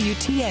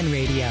EWTN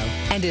Radio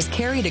and is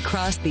carried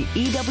across the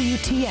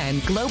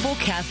EWTN Global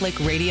Catholic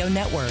Radio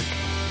Network.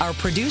 Our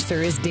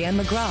producer is Dan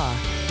McGraw.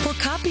 For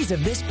copies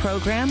of this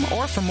program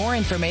or for more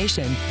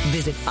information,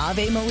 visit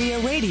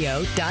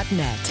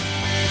AveMariaRadio.net.